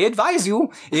 I advise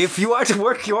you, if you are to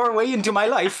work your way into my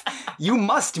life, you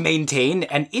must maintain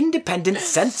an independent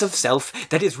sense of self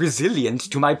that is resilient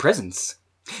to my presence.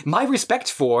 My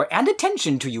respect for and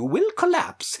attention to you will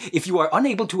collapse if you are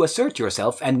unable to assert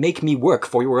yourself and make me work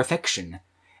for your affection.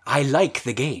 I like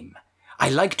the game. I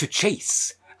like to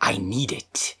chase. I need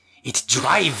it. It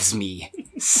drives me,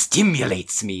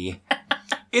 stimulates me.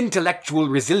 Intellectual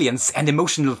resilience and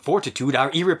emotional fortitude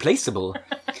are irreplaceable.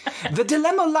 The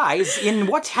dilemma lies in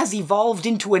what has evolved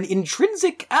into an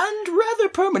intrinsic and rather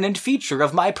permanent feature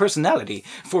of my personality,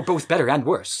 for both better and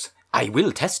worse. I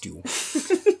will test you.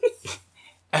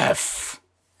 F.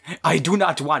 I do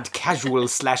not want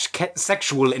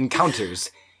casual/sexual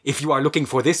encounters. If you are looking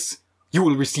for this, you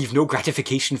will receive no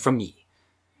gratification from me.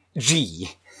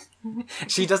 G.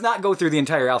 She does not go through the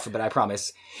entire alphabet, I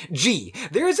promise. G.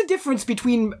 There is a difference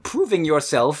between proving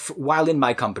yourself while in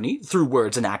my company, through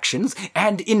words and actions,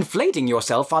 and inflating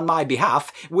yourself on my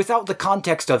behalf without the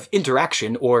context of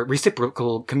interaction or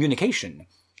reciprocal communication.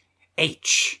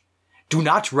 H. Do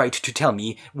not write to tell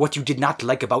me what you did not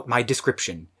like about my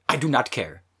description. I do not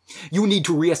care. You need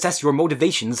to reassess your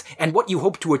motivations and what you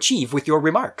hope to achieve with your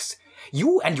remarks.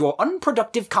 You and your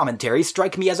unproductive commentary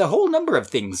strike me as a whole number of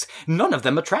things, none of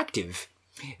them attractive.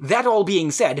 That all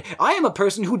being said, I am a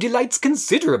person who delights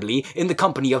considerably in the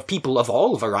company of people of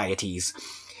all varieties.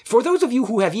 For those of you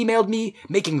who have emailed me,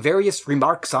 making various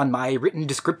remarks on my written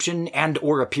description and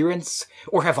or appearance,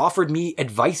 or have offered me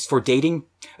advice for dating,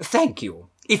 thank you.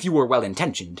 If you were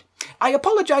well-intentioned. I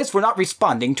apologize for not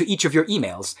responding to each of your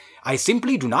emails. I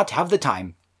simply do not have the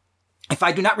time. If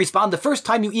I do not respond the first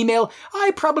time you email,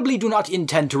 I probably do not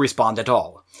intend to respond at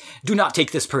all. Do not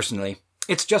take this personally.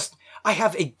 It's just, I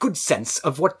have a good sense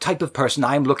of what type of person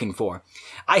I am looking for.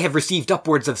 I have received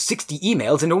upwards of 60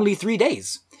 emails in only 3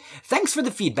 days. Thanks for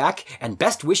the feedback, and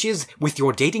best wishes with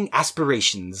your dating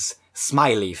aspirations.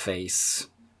 Smiley face.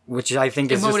 Which I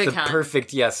think is emoticon. Just the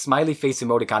perfect, smiley face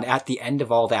emoticon at the end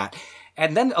of all that.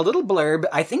 And then a little blurb.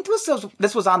 I think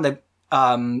this was on the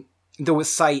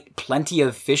site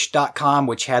plentyoffish.com,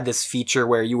 which had this feature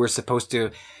where you were supposed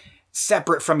to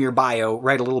separate from your bio,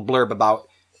 write a little blurb about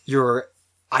your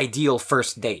ideal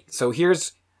first date. So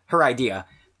here's her idea.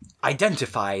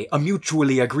 Identify a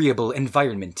mutually agreeable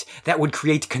environment that would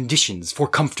create conditions for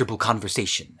comfortable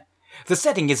conversation. The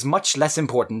setting is much less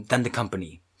important than the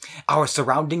company. Our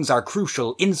surroundings are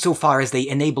crucial insofar as they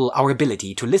enable our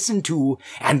ability to listen to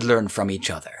and learn from each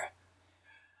other.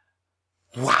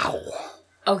 Wow.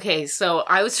 Okay, so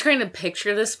I was trying to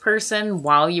picture this person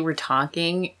while you were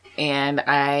talking, and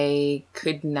I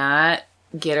could not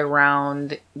get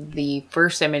around the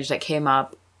first image that came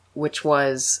up, which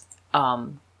was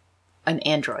an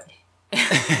android.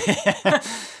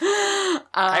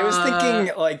 I was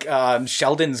thinking like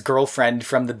Sheldon's girlfriend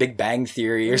from The Big Bang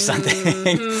Theory or something.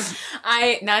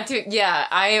 I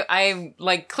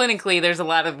like clinically there's a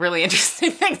lot of really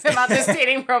interesting things about this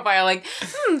dating profile. Like,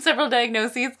 several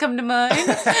diagnoses come to mind.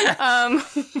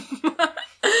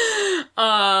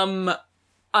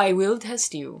 I will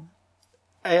test you.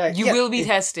 You will be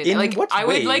tested. In like, what I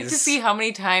would like to ways? see how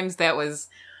many times that was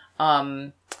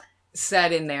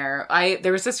said in there.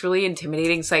 There was this really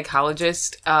intimidating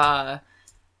psychologist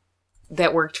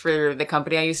that worked for the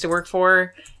company I used to work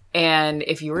for. And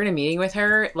if you were in a meeting with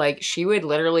her, like, she would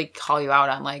literally call you out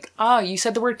on, like, oh, you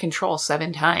said the word control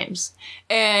 7 times.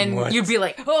 And you'd be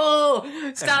like,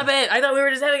 oh, stop it. I thought we were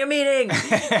just having a meeting.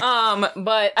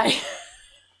 But I...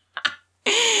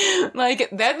 like,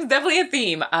 that's definitely a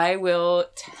theme. I will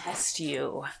test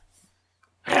you.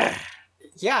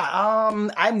 Yeah,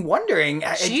 I'm wondering.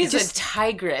 She's a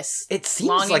tigress. It seems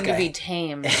longing like to be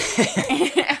tamed.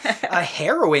 a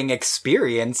harrowing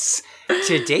experience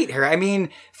to date her. I mean,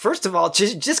 first of all,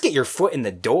 just get your foot in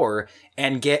the door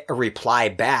and get a reply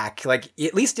back. Like,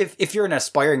 at least if you're an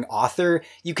aspiring author,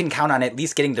 you can count on at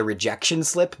least getting the rejection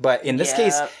slip. But in this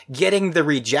case, getting the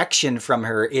rejection from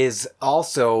her is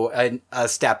also a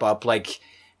step up, like,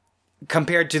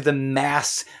 compared to the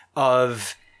mass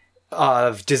of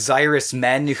desirous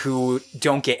men who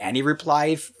don't get any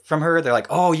reply from her. They're like,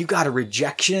 oh, you got a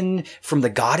rejection from the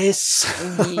goddess?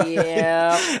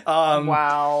 Yeah.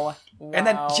 Wow. And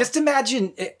then just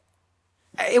imagine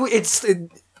it's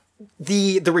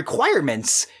the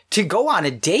requirements to go on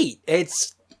a date.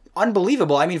 It's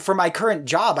unbelievable. I mean, for my current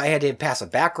job, I had to pass a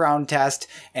background test,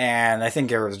 and I think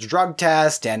there was a drug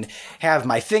test, and have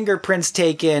my fingerprints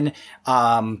taken.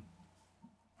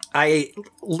 I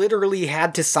literally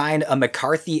had to sign a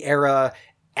McCarthy-era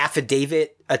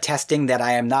affidavit attesting that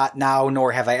I am not now,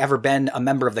 nor have I ever been, a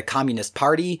member of the Communist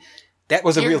Party. That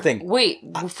was a real thing. Wait,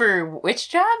 for which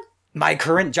job? My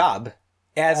current job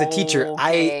as a teacher.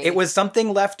 Okay. It was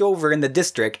something left over in the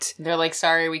district. They're like,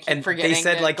 sorry, we keep forgetting they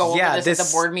said, to like, go yeah, over this at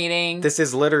the board meeting. This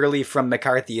is literally from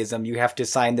McCarthyism. You have to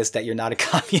sign this that you're not a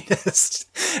communist.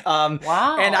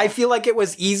 Wow. And I feel like it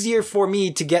was easier for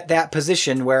me to get that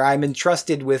position where I'm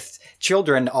entrusted with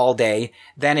children all day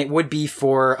than it would be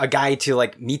for a guy to,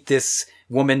 like, meet this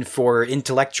woman for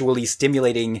intellectually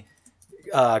stimulating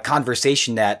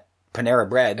conversation at Panera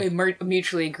Bread.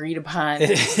 Mutually agreed upon.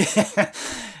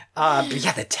 But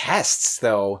yeah, the tests,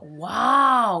 though.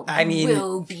 Wow. I mean,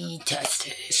 will be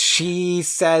tested. She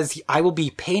says, I will be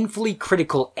painfully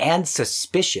critical and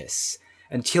suspicious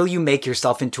until you make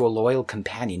yourself into a loyal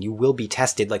companion. You will be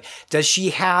tested. Like, does she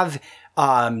have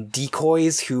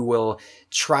decoys who will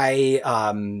try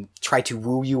to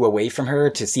woo you away from her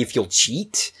to see if you'll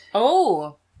cheat?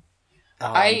 Oh.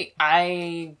 I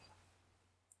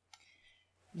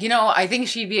think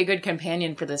she'd be a good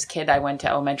companion for this kid I went to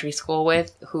elementary school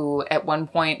with, who at one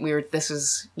point this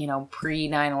was, pre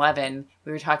 9/11,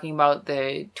 we were talking about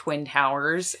the Twin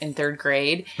Towers in 3rd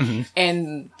grade. Mm-hmm.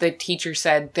 And the teacher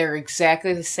said they're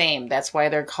exactly the same. That's why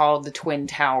they're called the Twin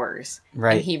Towers.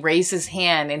 Right. And he raised his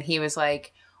hand and he was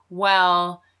like,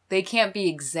 well, they can't be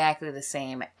exactly the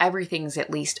same. Everything's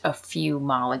at least a few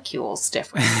molecules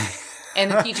different. And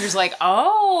the teacher's like,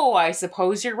 oh, I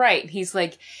suppose you're right. And he's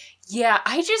like, yeah,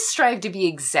 I just strive to be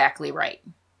exactly right.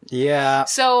 Yeah.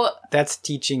 So that's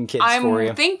teaching kids for you.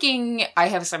 I'm thinking I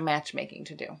have some matchmaking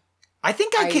to do. I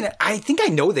think I think I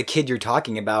know the kid you're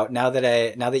talking about now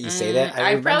that you say that.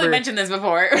 I've probably mentioned this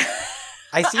before.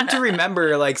 I seem to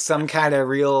remember like some kind of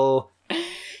real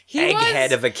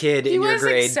egghead of a kid in your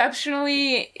grade. He was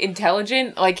exceptionally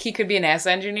intelligent. Like, he could be an NASA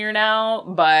engineer now,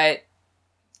 but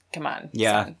come on.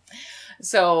 Yeah. Son.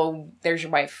 So there's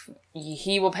your wife.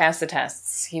 He will pass the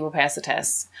tests.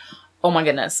 Oh my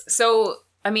goodness. So,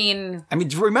 I mean,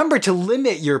 remember to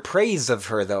limit your praise of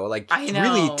her though. Like,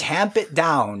 really tamp it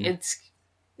down.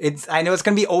 I know it's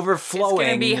going to be overflowing. It's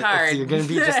going to be hard. You're going to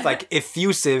be just like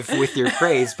effusive with your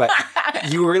praise, but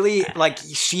you really, like,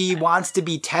 she wants to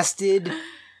be tested.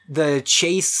 The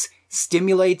chase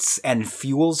stimulates and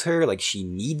fuels her like she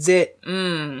needs it.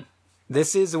 Mm.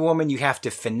 This is a woman you have to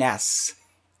finesse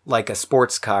like a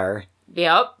sports car.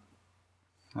 Yep.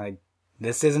 Like,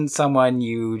 this isn't someone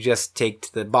you just take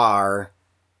to the bar,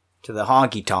 to the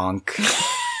honky-tonk,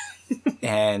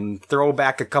 and throw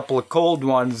back a couple of cold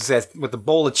ones with a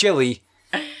bowl of chili.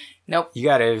 Nope. You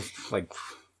gotta, like...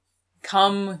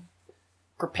 Come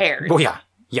prepared. Oh, yeah.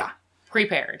 Yeah.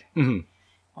 Prepared. Mm-hmm.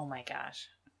 Oh, my gosh.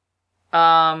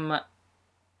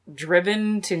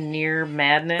 Driven to near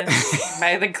madness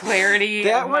by the clarity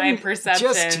of my perception.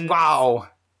 Just, wow.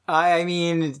 I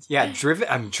mean, yeah,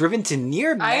 I'm driven to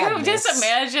near madness. I just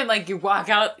imagine, like, you walk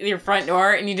out your front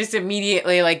door and you just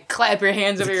immediately, like, clap your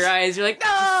hands over your eyes. You're like,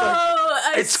 no!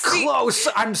 It's close!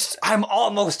 I'm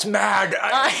almost mad!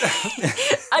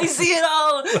 I see it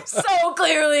all so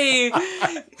clearly!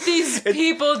 These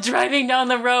people driving down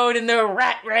the road in their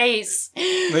rat race,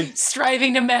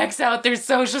 striving to max out their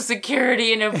social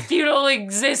security in a futile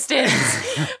existence.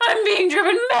 I'm being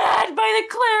driven mad by the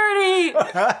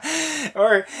clarity!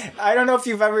 Or... I don't know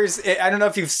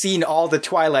if you've seen all the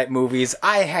Twilight movies.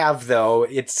 I have, though.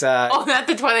 It's not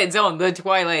the Twilight Zone, the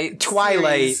Twilight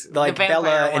series, like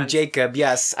Bella and Jacob.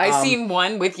 Yes, I've seen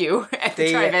one with you at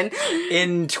the drive-in.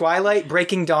 In Twilight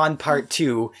Breaking Dawn Part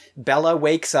 2, Bella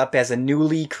wakes up as a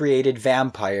newly created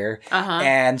vampire,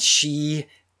 and she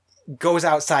goes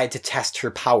outside to test her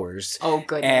powers. Oh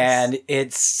goodness! And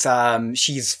it's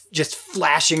she's just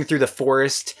flashing through the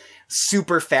forest.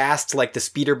 Super fast, like the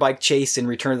speeder bike chase in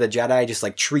Return of the Jedi, just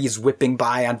like trees whipping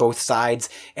by on both sides.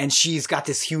 And she's got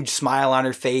this huge smile on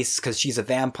her face because she's a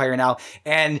vampire now.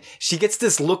 And she gets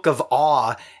this look of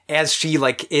awe as she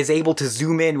like is able to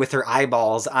zoom in with her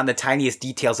eyeballs on the tiniest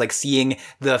details, like seeing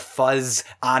the fuzz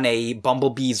on a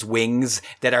bumblebee's wings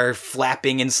that are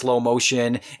flapping in slow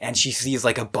motion. And she sees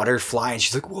like a butterfly and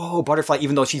she's like, whoa, butterfly.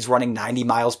 Even though she's running 90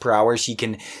 miles per hour, she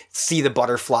can see the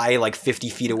butterfly like 50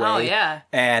 feet away. Oh, yeah.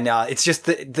 And it's just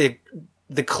the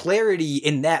clarity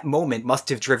in that moment must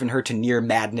have driven her to near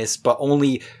madness, but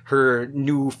only her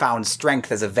newfound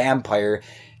strength as a vampire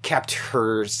kept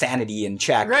her sanity in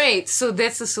check. Right. So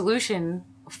that's the solution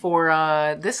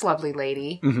for this lovely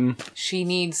lady. Mm-hmm. She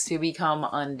needs to become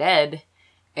undead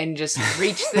and just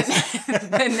reach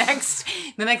the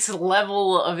next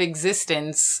level of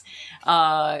existence,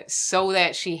 so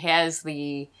that she has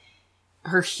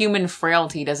her human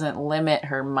frailty doesn't limit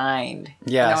her mind.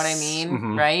 Yes. You know what I mean?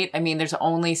 Mm-hmm. Right? I mean, there's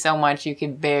only so much you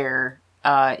can bear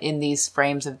in these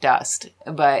frames of dust.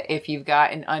 But if you've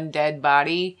got an undead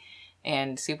body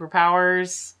and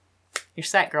superpowers, you're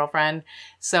set, girlfriend.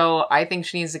 So I think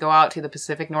she needs to go out to the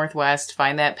Pacific Northwest,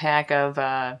 find that pack of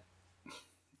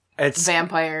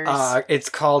vampires. It's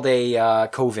called a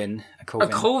coven. A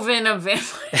coven of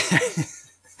vampires.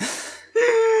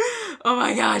 Oh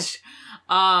my gosh.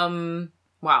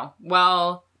 Wow.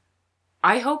 Well,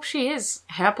 I hope she is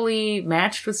happily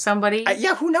matched with somebody.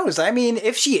 Yeah, who knows? I mean,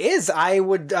 if she is, I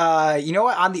would, you know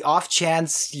what, on the off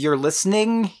chance you're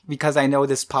listening, because I know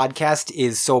this podcast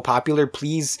is so popular,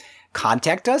 please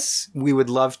contact us. We would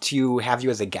love to have you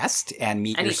as a guest and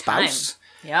meet your spouse.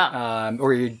 Yeah.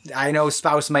 I know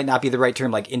spouse might not be the right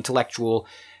term, like intellectual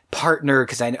partner,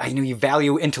 because I know you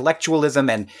value intellectualism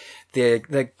and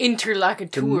the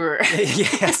interlocutor.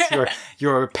 Yes,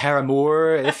 your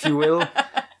paramour, if you will.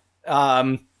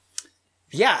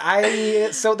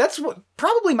 So that's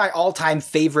probably my all-time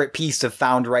favorite piece of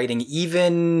found writing,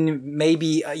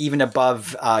 maybe even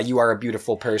above You Are a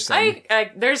Beautiful Person.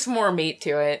 There's more meat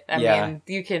to it. I mean,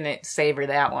 you can savor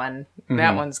that one. Mm-hmm.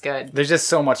 That one's good. There's just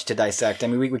so much to dissect. I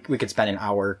mean, we could spend an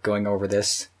hour going over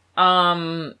this.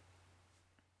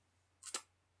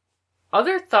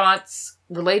 Other thoughts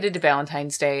related to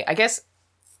Valentine's Day. I guess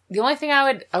the only thing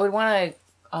I would want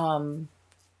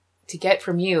to get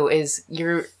from you is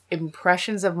your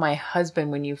impressions of my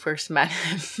husband when you first met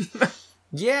him.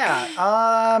 Yeah.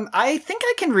 I think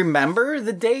I can remember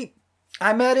the date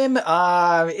I met him.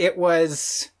 It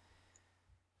was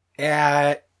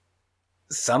at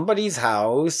somebody's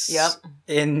house. Yep.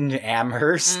 In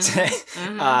Amherst.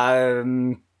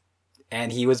 Mm-hmm.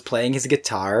 And he was playing his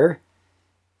guitar.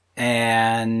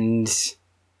 And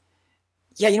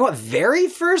yeah, you know what? Very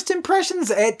first impressions,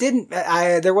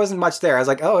 there wasn't much there. I was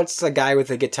like, oh, it's a guy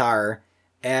with a guitar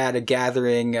at a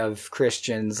gathering of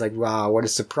Christians. Like, wow, what a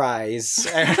surprise.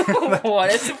 What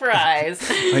a surprise.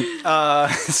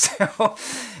 So,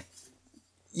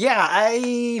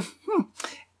 yeah,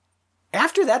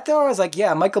 after that, though, I was like,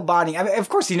 yeah, Michael Bonning. I mean, of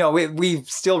course, you know, we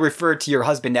still refer to your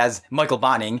husband as Michael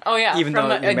Bonning. Oh, yeah. Even though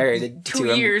you're married to him.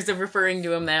 2 years of referring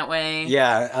to him that way.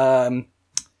 Yeah.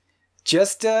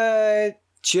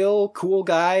 chill, cool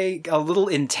guy, a little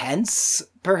intense,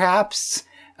 perhaps.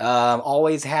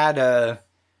 Always had a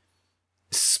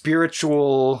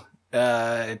spiritual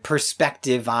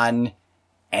perspective on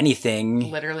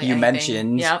anything. Literally you anything.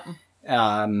 mentioned. Yep.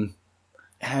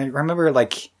 I remember,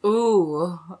 like,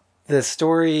 Ooh. the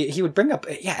story, he would bring up,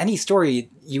 any story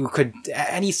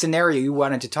any scenario you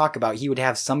wanted to talk about, he would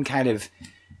have some kind of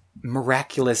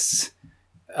miraculous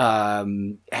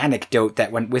anecdote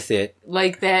that went with it.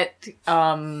 Like that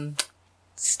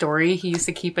story he used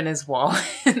to keep in his wall.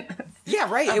 Yeah,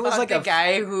 right. It was like a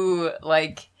guy who,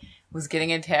 like, was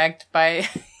getting attacked by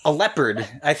a leopard,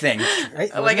 I think.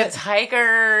 Right? like a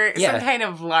tiger, Yeah. some kind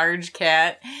of large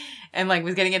cat. And, like,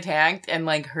 was getting attacked and,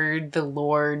 like, heard the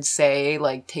Lord say,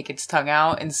 like, take its tongue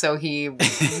out. And so he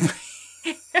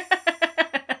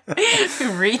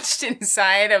reached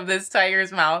inside of this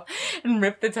tiger's mouth and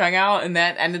ripped the tongue out. And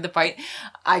that ended the fight.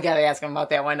 I gotta ask him about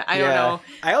that one. I don't know.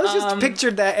 I always just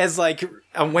pictured that as, like,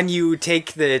 when you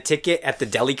take the ticket at the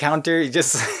deli counter, you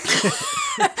just...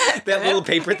 that little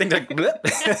paper thing, like,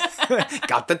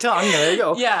 got the tongue, there you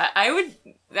go. Yeah,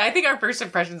 I think our first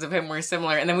impressions of him were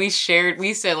similar. And then we used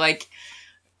to, like,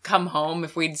 come home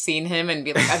if we'd seen him and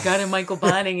be like, I've got a Michael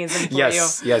Bonningism for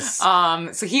you. Yes.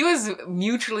 So he was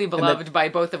mutually beloved by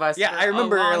both of us. Yeah, for I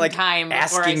remember, a long like, time before I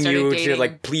asking started you dating. to,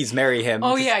 like, please marry him.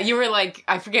 Oh, yeah, you were like,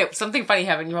 I forget, something funny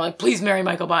happened. You were like, please marry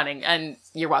Michael Bonning, and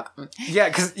you're welcome. Yeah,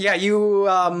 because, you,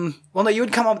 well, no, you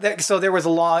would come up there, so there was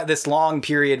this long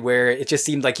period where it just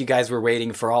seemed like you guys were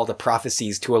waiting for all the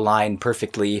prophecies to align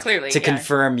perfectly. Clearly, to yeah.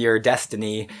 confirm your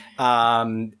destiny.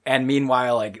 And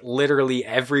meanwhile, like, literally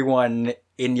everyone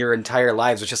in your entire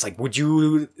lives was just like, would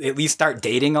you at least start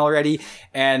dating already?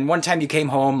 And one time you came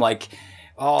home, like,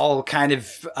 all kind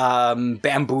of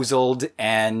bamboozled,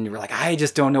 and you were like, I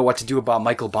just don't know what to do about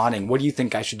Michael Bonning. What do you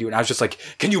think I should do? And I was just like,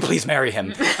 can you please marry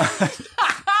him?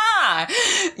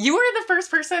 You were the first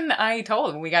person I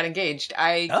told when we got engaged.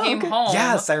 I came home.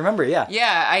 Yes, I remember, yeah.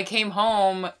 Yeah, I came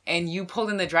home, and you pulled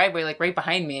in the driveway, like, right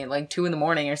behind me at, like, 2 a.m.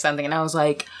 or something, and I was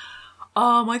like,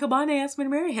 Michael Bonning asked me to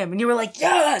marry him. And you were like,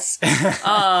 yes!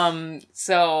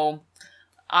 So,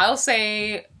 I'll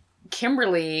say,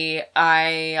 Kimberly,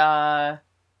 I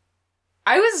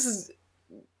was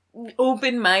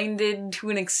open-minded to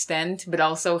an extent, but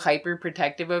also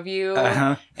hyper-protective of you.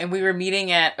 Uh-huh. And we were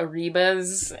meeting at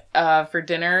Ariba's for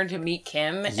dinner to meet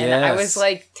Kim. Yes. And I was,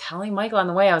 like, telling Michael on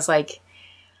the way, I was like,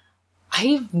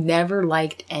 I've never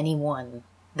liked anyone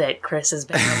that Chris has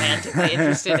been romantically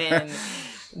interested in.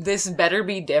 This better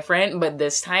be different, but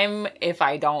this time, if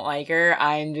I don't like her,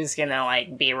 I'm just gonna,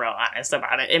 like, be real honest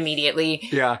about it immediately.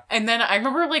 Yeah. And then I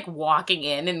remember, like, walking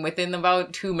in, and within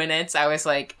about 2 minutes, I was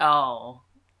like, oh,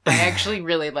 I actually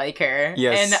really like her.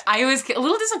 Yes. And I was a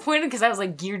little disappointed because I was,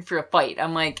 like, geared for a fight.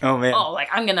 I'm like, oh, man. Like,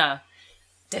 I'm gonna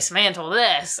dismantle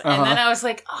this. Uh-huh. And then I was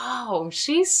like, oh,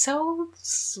 she's so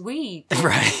sweet.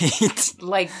 Right.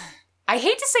 Like, I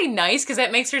hate to say nice because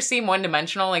that makes her seem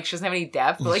one-dimensional, like she doesn't have any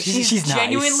depth, but like she's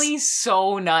genuinely nice.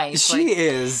 so nice. She like,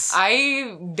 is.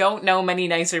 I don't know many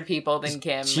nicer people than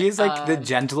Kim. She is like the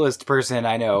gentlest person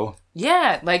I know.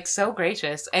 Yeah, like so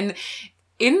gracious. And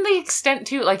in the extent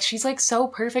too, like she's like so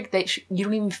perfect that you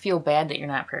don't even feel bad that you're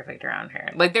not perfect around her.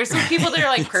 Like there's some people that are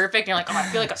like perfect and you're like, oh, I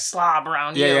feel like a slob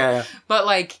around you. Yeah. But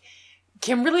like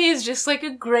Kimberly is just like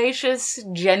a gracious,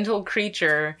 gentle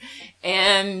creature,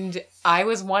 and I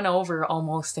was won over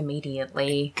almost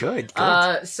immediately. Good.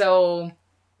 So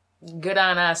good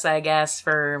on us, I guess,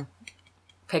 for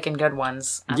picking good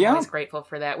ones. I'm always grateful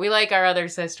for that. We like our other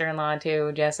sister-in-law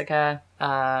too, Jessica.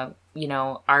 You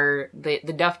know,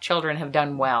 the Duff children have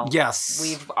done well. Yes.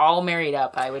 We've all married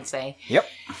up, I would say. Yep.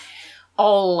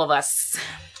 All of us.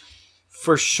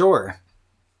 For sure.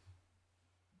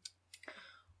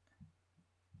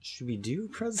 Should we do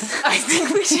president? I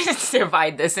think we should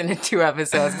divide this into 2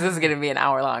 episodes. This is going to be an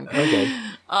hour long. Okay.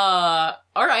 All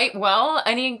right. Well,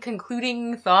 any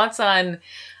concluding thoughts on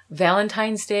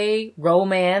Valentine's Day,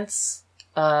 romance,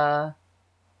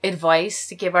 advice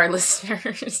to give our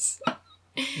listeners?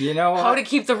 You know, how to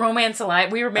keep the romance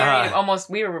alive. We were married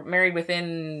we were married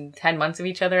within 10 months of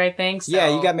each other, I think. So.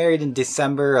 Yeah, you got married in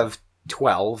December of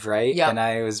 12, right? Yep. And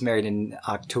I was married in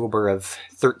October of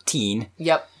 13.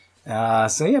 Yep.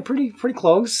 So yeah, pretty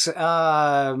close.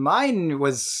 Mine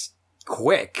was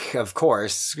quick, of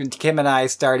course. Kim and I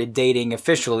started dating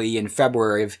officially in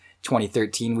February of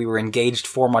 2013. We were engaged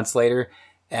 4 months later,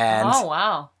 and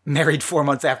married 4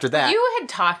 months after that. You had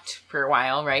talked for a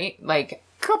while, right? Like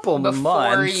couple months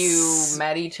before you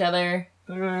met each other.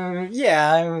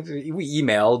 Yeah, we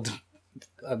emailed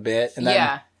a bit, and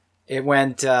then it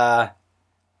went. It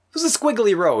was a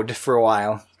squiggly road for a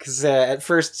while because at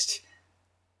first.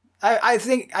 I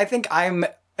think I'm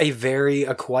a very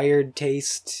acquired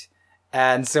taste.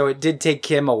 And so it did take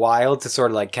Kim a while to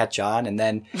sort of like catch on. And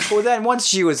then, once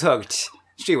she was hooked,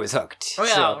 she was hooked.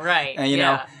 Well, so, right. And, you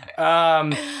know,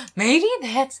 maybe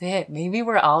that's it. Maybe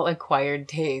we're all acquired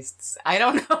tastes. I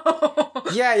don't know.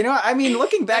 Yeah, you know, I mean,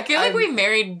 looking back, I feel like we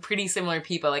married pretty similar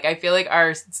people. Like, I feel like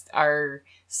our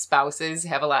spouses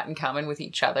have a lot in common with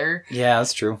each other. Yeah,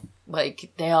 that's true.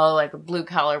 Like, they all like a blue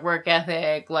collar work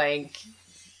ethic, like,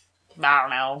 I don't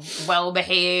know,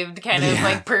 well-behaved, kind of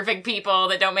like perfect people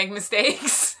that don't make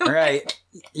mistakes. Right.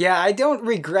 Yeah, I don't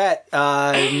regret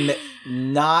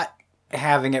not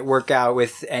having it work out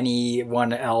with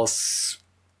anyone else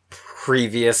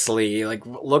previously. Like,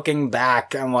 looking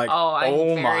back, I'm like,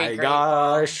 oh my grateful.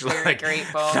 Gosh. Very like,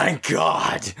 grateful. Thank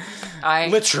God.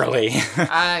 Literally.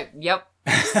 Yep.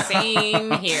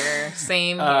 Same here.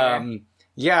 Same here.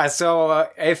 Yeah, so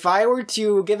if I were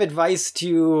to give advice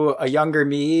to a younger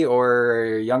me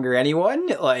or younger anyone,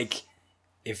 like,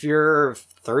 if you're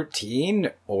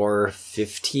 13 or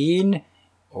 15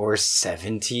 or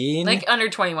 17... Like, under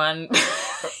 21.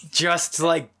 just,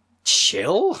 like,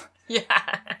 chill? Yeah.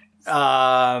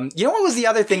 You know what was the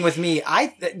other thing with me?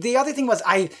 The other thing was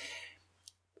I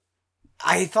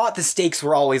thought the stakes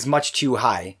were always much too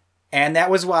high. And that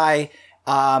was why...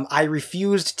 I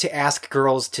refused to ask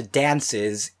girls to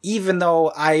dances, even though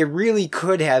I really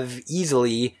could have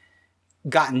easily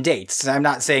gotten dates. I'm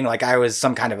not saying like I was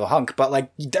some kind of a hunk, but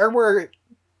like there was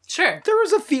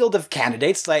a field of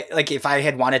candidates. Like if I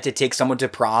had wanted to take someone to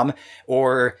prom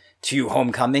or to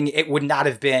homecoming, it would not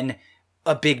have been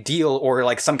a big deal or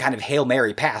like some kind of Hail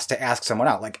Mary pass to ask someone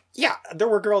out. Like, yeah, there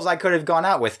were girls I could have gone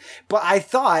out with, but I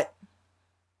thought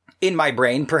in my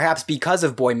brain, perhaps because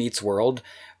of Boy Meets World,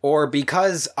 or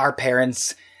because our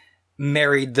parents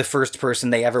married the first person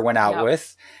they ever went out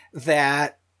with,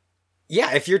 that,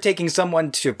 yeah, if you're taking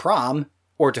someone to prom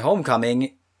or to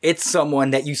homecoming, it's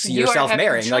someone that you see yourself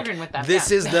marrying. Like,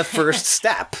 this is the first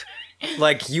step.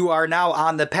 Like, you are now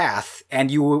on the path,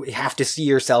 and you have to see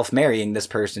yourself marrying this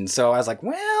person. So I was like,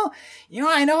 well, you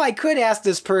know, I know I could ask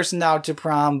this person out to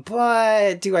prom,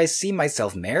 but do I see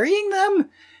myself marrying them?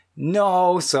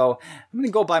 No, so I'm gonna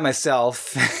go by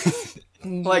myself.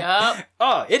 Like,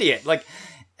 oh, idiot. Like,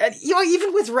 and, you know,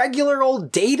 even with regular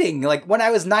old dating, like when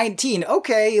I was 19,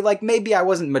 okay, like maybe I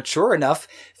wasn't mature enough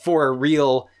for a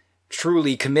real,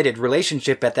 truly committed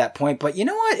relationship at that point. But you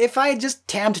know what? If I had just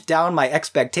tamped down my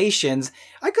expectations,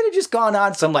 I could have just gone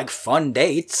on some like fun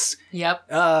dates. Yep.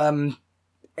 And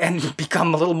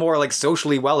become a little more like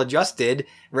socially well adjusted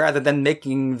rather than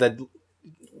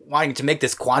wanting to make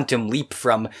this quantum leap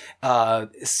from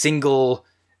single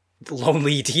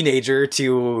lonely teenager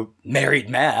to married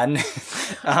man.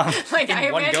 Like, I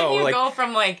imagine you go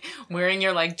from like wearing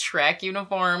your like track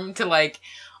uniform to like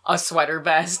a sweater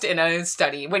vest in a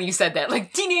study when you said that,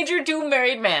 like teenager to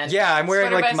married man. Yeah, I'm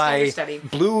wearing like my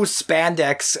blue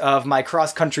spandex of my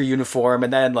cross country uniform,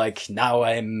 and then like now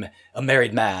I'm a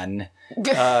married man.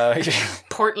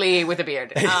 Portly with a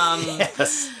beard.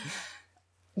 Yes.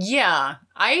 Yeah,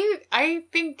 I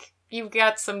think you've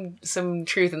got some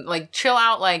truth in, like, chill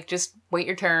out, like, just wait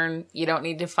your turn. You don't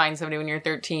need to find somebody when you're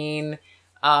 13.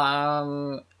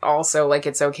 Also, like,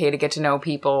 it's okay to get to know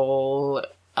people,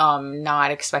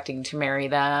 not expecting to marry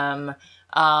them.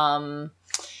 I'm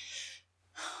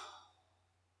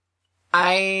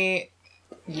gonna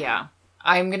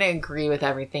agree with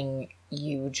everything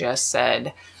you just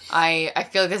said. I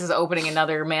feel like this is opening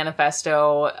another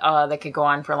manifesto that could go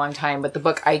on for a long time, but the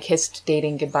book I Kissed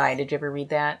Dating Goodbye, did you ever read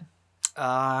that?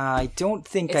 I don't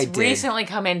think I did. It's recently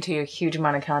come into a huge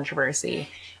amount of controversy.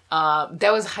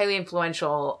 That was a highly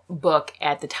influential book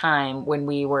at the time when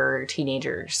we were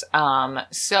teenagers.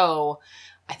 So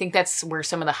I think that's where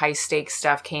some of the high stakes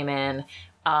stuff came in.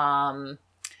 That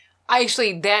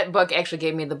book actually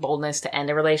gave me the boldness to end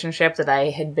a relationship that I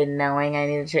had been knowing I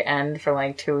needed to end for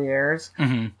like 2 years.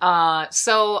 Mm-hmm.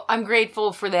 So I'm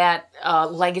grateful for that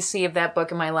legacy of that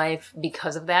book in my life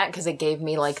because of that, because it gave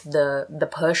me like the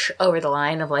push over the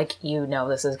line of like, you know,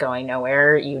 this is going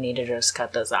nowhere. You need to just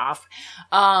cut this off.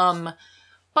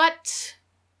 But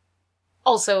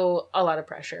also a lot of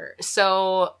pressure.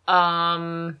 So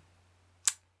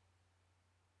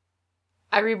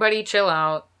everybody chill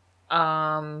out.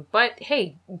 But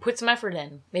hey, put some effort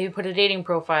in. Maybe put a dating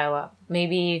profile up.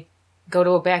 Maybe go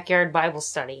to a backyard Bible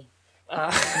study.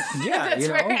 Yeah,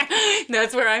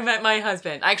 that's where I met my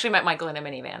husband. I actually met Michael in a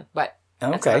minivan, but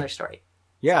that's another story.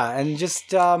 Yeah, and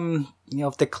just,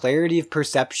 if the clarity of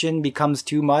perception becomes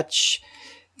too much,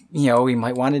 we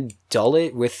might want to dull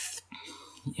it with,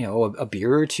 a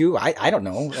beer or two. I don't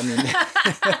know. I mean...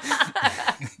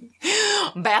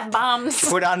 Bath bombs.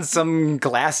 Put on some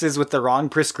glasses with the wrong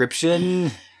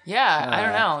prescription. Yeah, I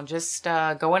don't know. Just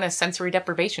go in a sensory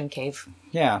deprivation cave.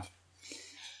 Yeah.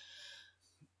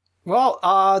 Well,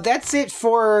 that's it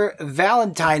for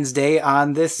Valentine's Day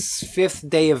on this 5th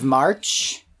day of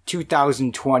March,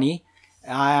 2020.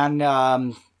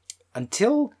 And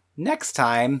until next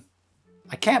time,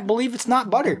 I can't believe it's not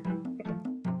butter.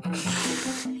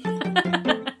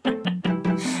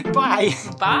 Bye.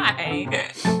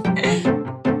 Bye.